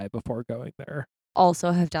outlandishly high before going there.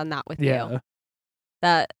 Also have done that with Yeah. you.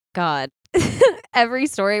 That God. Every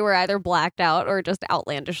story we're either blacked out or just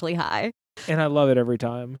outlandishly high. And I love it every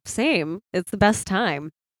time. Same. It's the best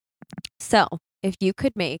time. So, if you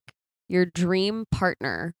could make your dream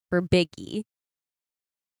partner for Biggie,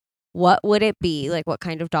 what would it be? Like, what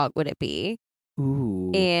kind of dog would it be?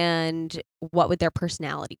 Ooh. And what would their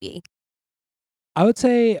personality be? I would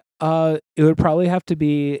say it would probably have to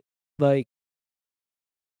be like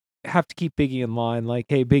have to keep Biggie in line. Like,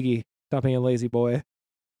 hey Biggie, stop being a lazy boy.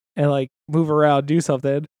 And like move around, do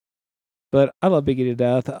something. But I love Biggie to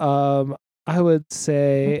death. I would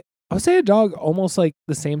say a dog almost like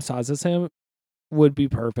the same size as him would be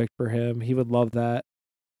perfect for him. He would love that.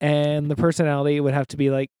 And the personality would have to be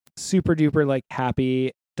like super duper like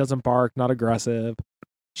happy, doesn't bark, not aggressive,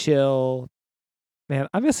 chill. Man,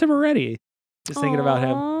 I miss him already. Just thinking about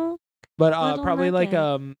him. Aw. But Little probably like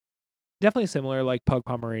nugget. definitely similar like pug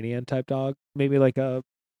Pomeranian type dog. Maybe like a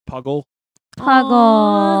puggle.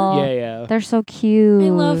 Puggle. Yeah, yeah. They're so cute. I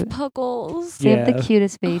love puggles. They have the Yeah.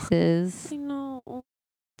 cutest faces. I know.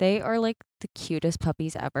 They are like the cutest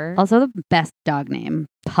puppies ever. Also, the best dog name,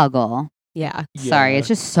 Puggle. Yeah. Sorry, Yeah. it's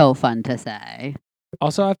just so fun to say.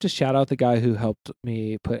 Also, I have to shout out the guy who helped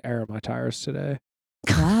me put air in my tires today.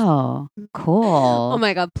 Wow, cool. Oh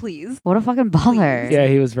my God, please. What a fucking baller. Yeah,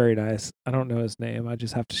 he was very nice. I don't know his name. I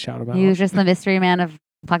just have to shout him out. He was just the mystery man of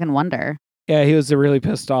fucking wonder. Yeah, he was a really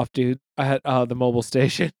pissed off dude at the mobile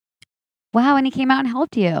station. Wow, and he came out and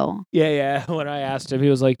helped you. Yeah. When I asked him, he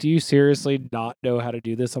was like, "Do you seriously not know how to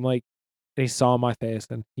do this?" I'm like, and he saw my face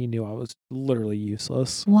and he knew I was literally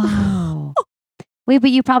useless. Wow. Wait, but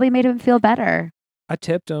you probably made him feel better. I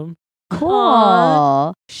tipped him. Cool.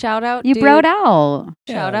 Aw. Shout out, You dude. broed out.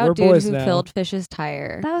 Shout Yeah, we're out, dude, boys who now. filled Fish's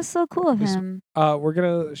tire. That was so cool of Just- him. We're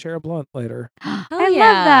gonna share a blunt later. I yeah.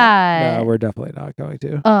 love that. No, we're definitely not going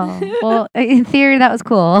to. Oh, well, in theory, that was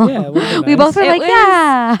cool. Yeah, it would've been We both nice. were It like, was-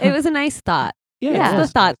 yeah. It was a nice thought. Yeah, Yeah. It's it the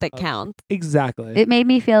was thought nice. that counts. Exactly. It made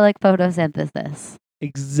me feel like photosynthesis.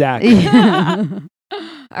 Exactly.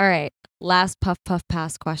 All right. Last puff puff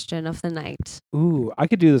pass question of the night. Ooh, I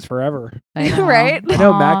could do this forever. I know. Right? I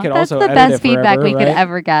know Matt Aw, could that's also the edit best it feedback forever, we could right?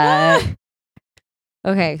 ever get.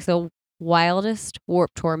 Okay, so wildest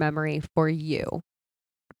Warp Tour memory for you.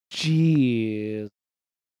 Jeez.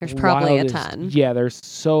 There's probably Wildest- a ton. Yeah, there's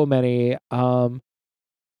so many.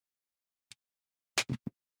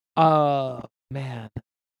 Man.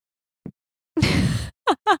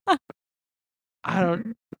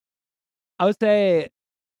 I would say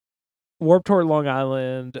Warped Tour Long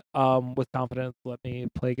Island, with confidence, let me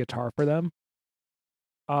play guitar for them.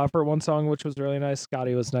 For one song, which was really nice.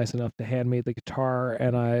 Scotty was nice enough to hand me the guitar,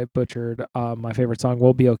 and I butchered my favorite song,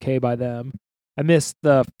 "We'll Be Okay" by them. I missed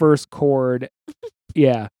the first chord.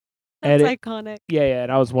 Yeah. That's And iconic. yeah,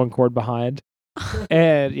 and I was one chord behind.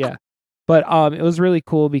 And yeah. But it was really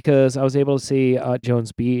cool because I was able to see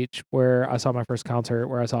Jones Beach, where I saw my first concert,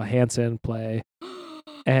 where I saw Hanson play.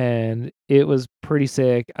 And it was pretty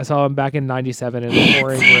sick. I saw him back in '97 in the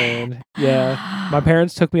pouring rain. Yeah. My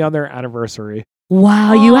parents took me on their anniversary.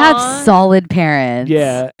 Wow, you Aw. have solid parents.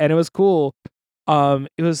 Yeah, and it was cool.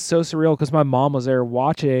 It was so surreal because my mom was there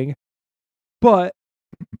watching. But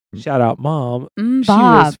shout out mom. She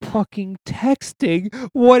Bob. was fucking texting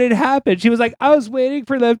what had happened. She was like, I was waiting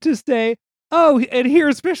for them to say, "Oh, and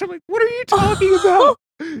here's Fish." I'm like, what are you talking about?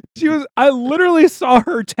 I literally saw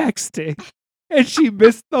her texting and she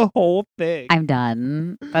missed the whole thing. I'm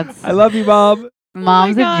done. That's I love you, mom.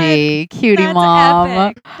 mom's a God. G. Cutie That's mom.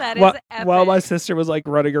 Epic. That is While, epic. while my sister was like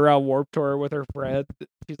running around Warped Tour with her friend,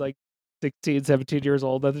 she's like 16, 17 years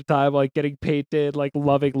old at the time, like getting painted, like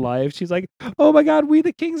loving life. She's like, "Oh my God, We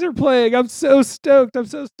the Kings are playing. I'm so stoked. I'm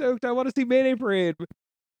so stoked. I want to see Mayday Parade."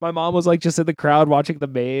 My mom was like just in the crowd watching the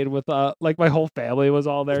maid with like my whole family was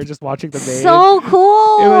all there just watching the maid. So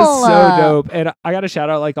cool. It was so dope. And I got to shout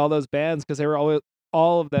out like all those bands because they were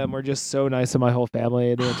all of them were just so nice to my whole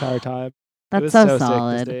family the entire time. It That's was so sick to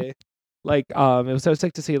solid. see. Like it was so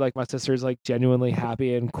sick to see like my sisters like genuinely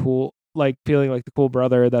happy and cool, like feeling like the cool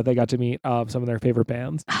brother that they got to meet some of their favorite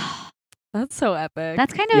bands. That's so epic.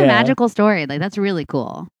 That's kind of a Yeah. magical story. Like that's really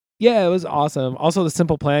cool. Yeah, it was awesome. Also, the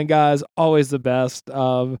Simple Plan guys, always the best.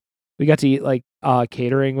 We got to eat like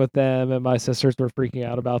catering with them, and my sisters were freaking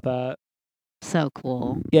out about that. So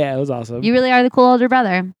cool. Yeah, it was awesome. You really are the cool older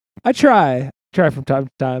brother. I try from time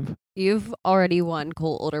to time. You've already won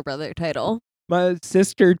cool older brother title. My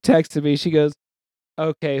sister texted me. She goes,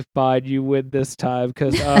 "Okay, fine, you win this time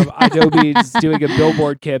because Adobe's doing a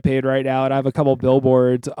billboard campaign right now, and I have a couple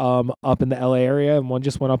billboards up in the LA area, and one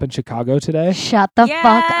just went up in Chicago today. Shut the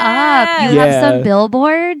fuck up. You Yes. have some Yeah.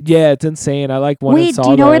 billboards? Yeah, it's insane. I like one. Wait, do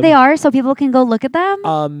you know where they are so people can go look at them?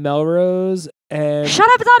 Melrose and Shut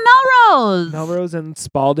up, it's on Melrose. Melrose and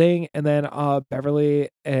Spalding, and then Beverly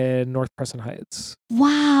and North Crescent Heights.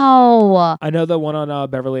 Wow. I know the one on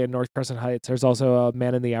Beverly and North Crescent Heights. There's also a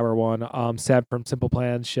Man in the Hour one, Seb from Simple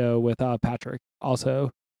Plans show with Patrick, also,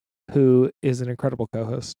 who is an incredible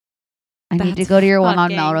co-host. I need to That's go to your one on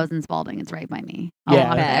fucking Melrose and Spalding. It's right by me. I'll Yeah.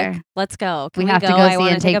 walk Epic. there. Let's go. We Can have to go I see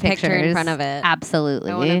wanna and take take a picture in pictures. front of it.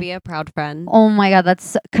 Absolutely. I want to be a proud friend. Oh my God,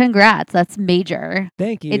 that's congrats. That's major.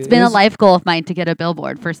 Thank you. It's It been a was- life goal of mine to get a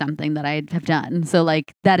billboard for something that I have done. So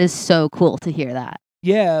like that is so cool to hear that.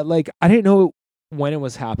 Yeah, like I didn't know when it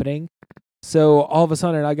was happening. So all of a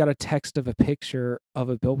sudden I got a text of a picture of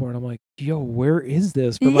a billboard. I'm like, yo, where is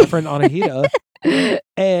this? From my friend Anahita.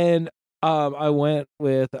 And I went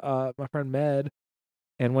with my friend Med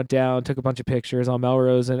and went down, took a bunch of pictures on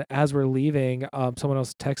Melrose. And as we're leaving, someone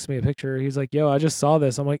else texted me a picture. He's like, yo, I just saw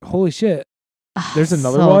this. I'm like, holy shit. There's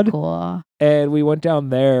another so one? Cool. And we went down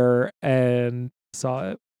there and saw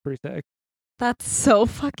it. Pretty sick. That's so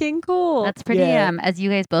fucking cool. That's pretty Yeah. as you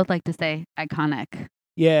guys both like to say, iconic.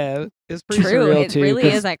 Yeah, it's pretty true. surreal It too. really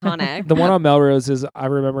 'cause is iconic. The one on Melrose is, I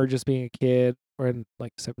remember just being a kid or in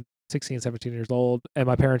like 16, 17 years old, and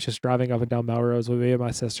my parents just driving up and down Melrose with me and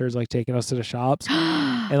my sisters, like taking us to the shops.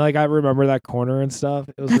 And like I remember that corner and stuff.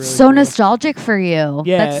 It was That's really so cool. nostalgic for you.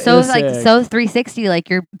 Yeah, That's it so was like sick. so 360. Like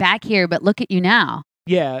you're back here, but look at you now.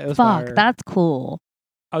 Yeah, it was Fuck, fire. that's cool.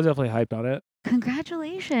 I was definitely hyped on it.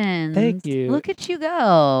 Congratulations. Thank you. Look at you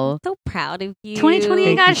go. So proud of you. 2020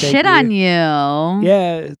 Thank got you, thank shit you. on you.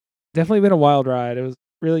 Yeah, it's definitely been a wild ride. It was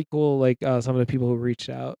really cool. Like some of the people who reached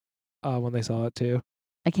out when they saw it too.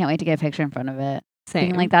 I can't wait to get a picture in front of it. Same.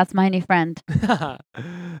 Being like, that's my new friend.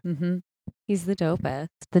 Mm-hmm. He's the dopest.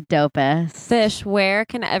 The dopest. Fish, where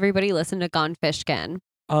can everybody listen to Gone Fishkin?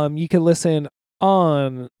 You can listen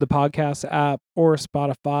on the podcast app or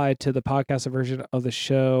Spotify to the podcast version of the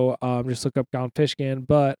show. Just look up Gone Fishkin.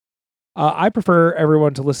 But I prefer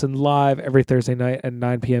everyone to listen live every Thursday night at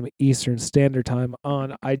 9 p.m. Eastern Standard Time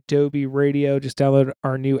on Adobe Radio. Just download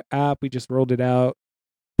our new app. We just rolled it out.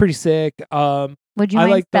 Pretty sick. Would you I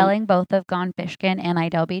mind like the- spelling both of Gone Fishkin and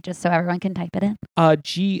Adobe just so everyone can type it in?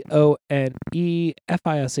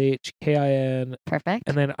 GONEFISHKIN. Perfect.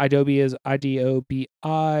 And then Adobe is IDOBIRADIO.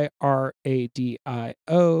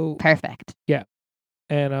 Perfect.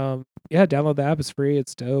 And yeah, download the app. It's free.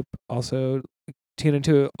 It's dope. Also, tune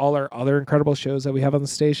into all our other incredible shows that we have on the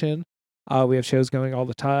station. We have shows going all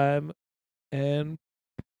the time, and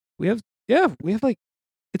we have like,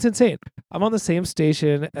 it's insane. I'm on the same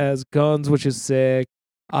station as Guns, which is sick.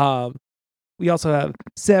 We also have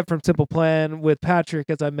Seb from Simple Plan with Patrick,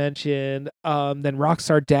 as I mentioned. Then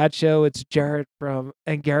Rockstar Dad Show. It's Jarrett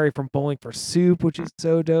and Gary from Bowling for Soup, which is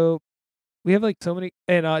so dope. We have like so many,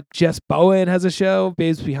 and Jess Bowen has a show.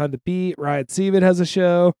 Babes Behind the Beat. Ryan Seaman has a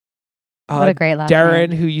show. What a great last Darren,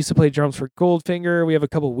 name. who used to play drums for Goldfinger. We have a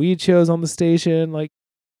couple weed shows on the station. Like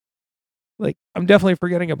I'm definitely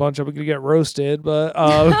forgetting a bunch. I'm gonna get roasted, but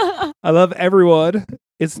I love everyone.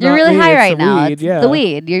 It's You're not really me, high it's right the now. Weed. It's Yeah, the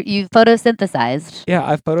weed. You photosynthesized. Yeah,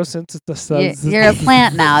 I photosynthesized. You're a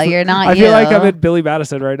plant now. You're not I you. feel like I'm in Billy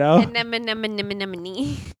Madison right now.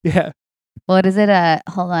 Anemone. Yeah, What is it?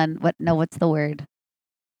 Hold on. What's the word?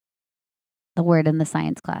 The word in the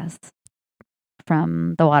science class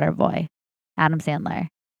from The Water Boy, Adam Sandler.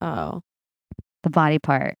 Oh. The body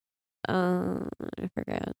part. I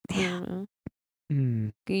forget. I don't know.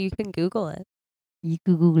 Mm. You can Google it. You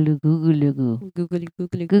Google. Google.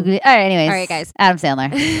 Google. All right. Anyways. All right, guys. Adam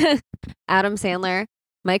Sandler. Adam Sandler,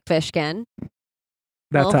 Mike Fishkin.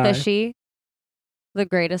 That's Little high. Fishy, the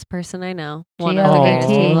greatest person I know. One of G-O-A-T. the greatest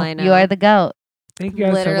people I know. You are the goat. Thank you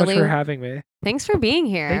guys so much for Literally. having me. Thanks for being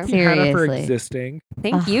here. Thank you, Hannah, for Seriously. existing.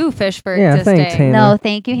 Thank Ugh. you, Fish, for Yeah, existing. thanks, Hannah. No,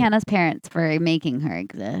 thank you, Hannah's parents, for making her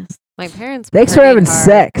exist. My parents. Thanks for partied having hard.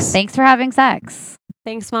 sex. Thanks for having sex.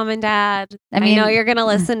 Thanks, Mom and Dad. I I know mean- you're gonna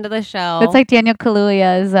listen to the show. It's like Daniel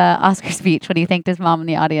Kaluuya's Oscar speech when he thanked his mom in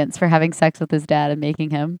the audience for having sex with his dad and making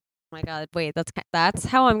him. oh my God, wait, that's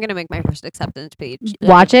how I'm gonna make my first acceptance speech.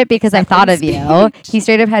 Watch it because I thought of you. Acceptance He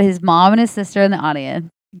straight up had his mom and his sister in the audience,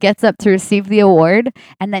 gets up to receive the award,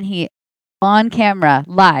 and then he, on camera,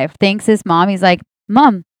 live, thanks his mom. He's like,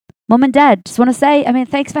 Mom and Dad, just want to say,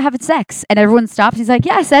 thanks for having sex. And everyone stops. He's like,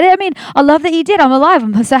 yeah, I said it. I love that you did. I'm alive.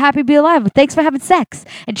 I'm so happy to be alive. But thanks for having sex.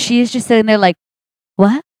 And she's just sitting there like,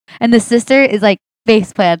 what? And the sister is like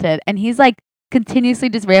face planted. And he's like continuously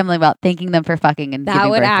just rambling about thanking them for fucking and That giving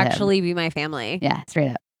would birth to him. actually be my family. Yeah,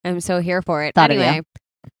 straight up. I'm so here for it. Thought of you. Anyway,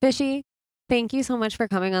 Fishy, thank you so much for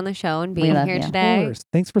coming on the show and We being love here you. Of Of today. course.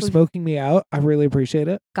 Thanks for We've- smoking me out. I really appreciate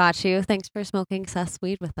it. Got you. Thanks for smoking Seth's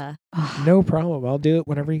weed with us. No problem. I'll do it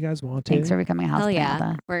whenever you guys want to. Thanks for becoming a house Hell parent yeah. with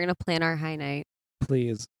us. We're gonna plan our high night.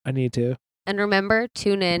 Please. I need to. And remember,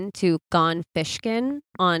 tune in to Gone Fishkin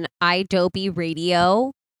on iDopey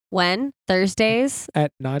Radio. When? Thursdays?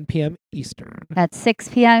 At 9 p.m. Eastern. That's 6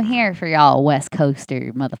 p.m. here for y'all West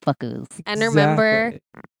Coaster motherfuckers. And remember Exactly.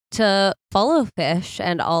 to follow Fish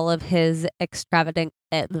and all of his extravagant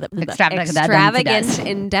Extravagant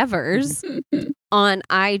endeavors on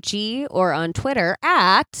IG or on Twitter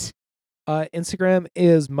at Instagram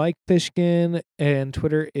is Mike Fishkin and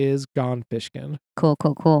Twitter is Gone Fishkin. Cool.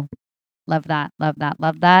 Love that.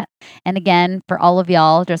 And again, for all of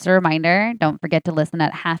y'all, just a reminder, don't forget to listen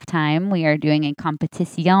at halftime. We are doing a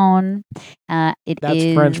competition.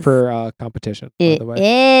 That's French for competition, by It the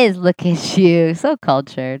way. is. Look at you. So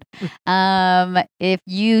cultured. If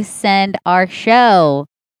you send our show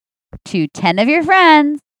to 10 of your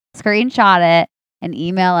friends, screenshot it, and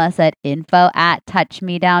email us at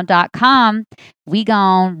info@touchmedown.com, we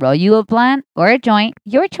gon' roll you a blunt or a joint,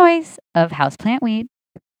 your choice of houseplant weed.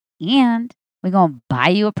 And we're going to buy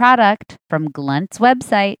you a product from Glunt's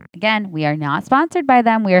website. Again, we are not sponsored by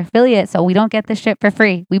them. We are affiliate, so we don't get this shit for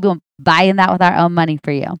free. We've been buying that with our own money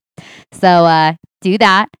for you. So do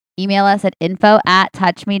that. Email us at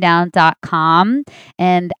info@touchmedown.com.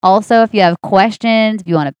 And also, if you have questions, if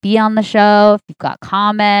you want to be on the show, if you've got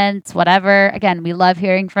comments, whatever, again, we love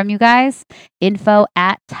hearing from you guys.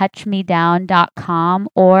 Info@touchmedown.com,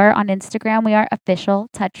 or on Instagram, we are official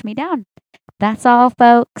Touch Me Down. That's all,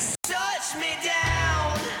 folks. Touch me down.